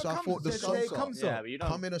mean. Yeah, So but I cum thought the says sock they sock. cum sock. Yeah, but you don't.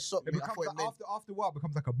 Come in a sock. It I becomes thought it meant after a while, it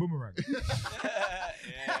becomes like a boomerang. yeah.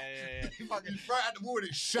 You fucking throw it at the wall and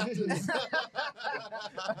it shatters.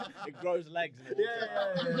 It grows legs. And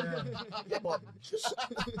Yeah, but just,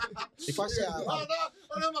 if I say oh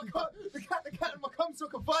no, the cat and my cum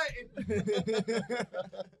sock are fighting.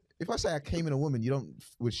 if I say I came in a woman, you don't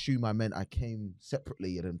with shoe I meant I came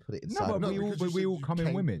separately and then put it inside. No, of but me. we all come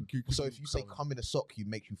in women. So if you say come in a sock, you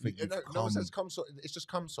make you think no, you've no one come. says cum sock. It's just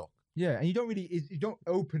cum sock. Yeah, and you don't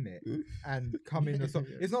open it and come in the sock.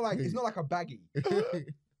 It's not like a baggie.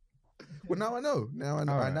 Well, now I know.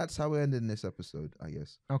 Alright. And that's how we're ending this episode, I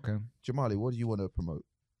guess. Okay. Jamali, what do you want to promote?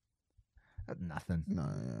 Nothing. No,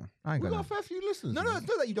 yeah. I ain't We got got a fair few listeners. No, it's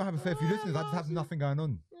not that you don't have a fair few listeners. I just have nothing going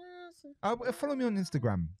on. Follow me on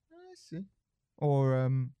Instagram. I see. Or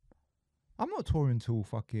I'm not touring till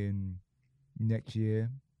fucking next year.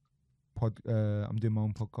 I'm doing my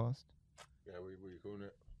own podcast. Yeah, what are you calling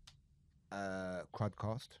it?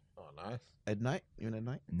 Crudcast. Oh, nice. Ed Night? You in Ed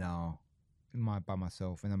Night? No, by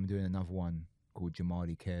myself, and I'm doing another one called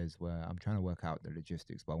Jamali Cares, where I'm trying to work out the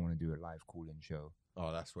logistics, but I want to do a live call-in show.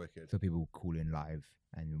 Oh, that's wicked. So people call in live,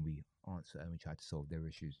 and then we answer and we try to solve their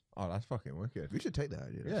issues. Oh, that's fucking wicked. We should take that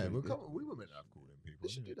idea. Yeah, we were meant to have called in people. We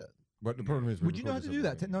should do that. But the problem is, Would you know how to do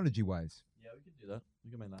that technology-wise? Yeah, we can do that. We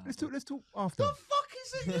can make that. Let's talk after. The fuck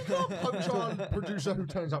is it? You got a punch-on producer who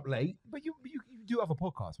turns up late. But you do other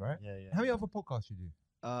podcasts, right? Yeah. How many other podcasts you do?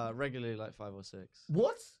 Regularly, like 5 or 6.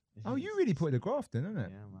 What? Oh, you really put the graft in, isn't Yeah,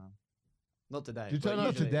 it? man. Not today. Do you but turn up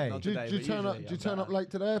usually- today? Not Do today, you but turn up? usually Do you I'm turn up better. late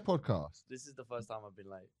to their podcast? This is the first time I've been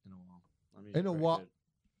late in a while. I'm usually In a pretty what? good.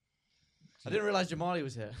 I didn't realize Jamali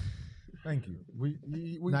was here. Thank you. We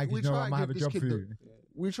Now you know I might have a job for you.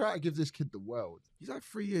 We try to give this kid the world. He's like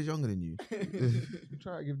 3 years younger than you. We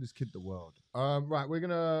try to give this kid the world. Right, we're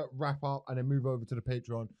gonna wrap up and then move over to the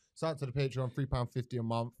Patreon. Sign up to the Patreon, £3.50 a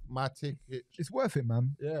month. My ticket. It's worth it,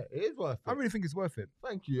 man. Yeah, it is worth it. I really think it's worth it.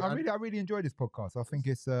 Thank you. I really enjoy this podcast. I think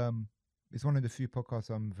it's one of the few podcasts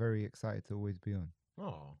I'm very excited to always be on.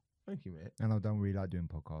 Oh, thank you, mate. And I don't really like doing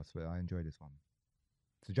podcasts, but I enjoy this one.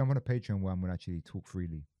 So jump on the Patreon where I'm going to actually talk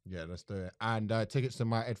freely. Yeah, let's do it. And tickets to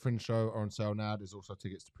my Ed Fringe show are on sale now. There's also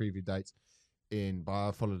tickets to preview dates in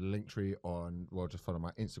bio. Follow the link tree just follow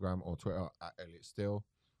my Instagram or Twitter at Elliot Steele.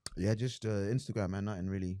 Yeah, just Instagram, man. Nothing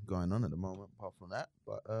really going on at the moment apart from that.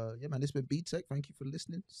 But yeah, man, this has been B-Tech. Thank you for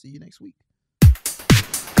listening. See you next week.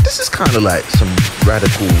 This is kind of like some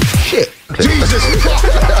radical shit. Jesus fuck!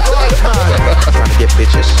 Trying to get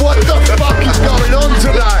bitches. What the fuck is going on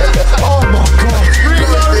today? Oh my god!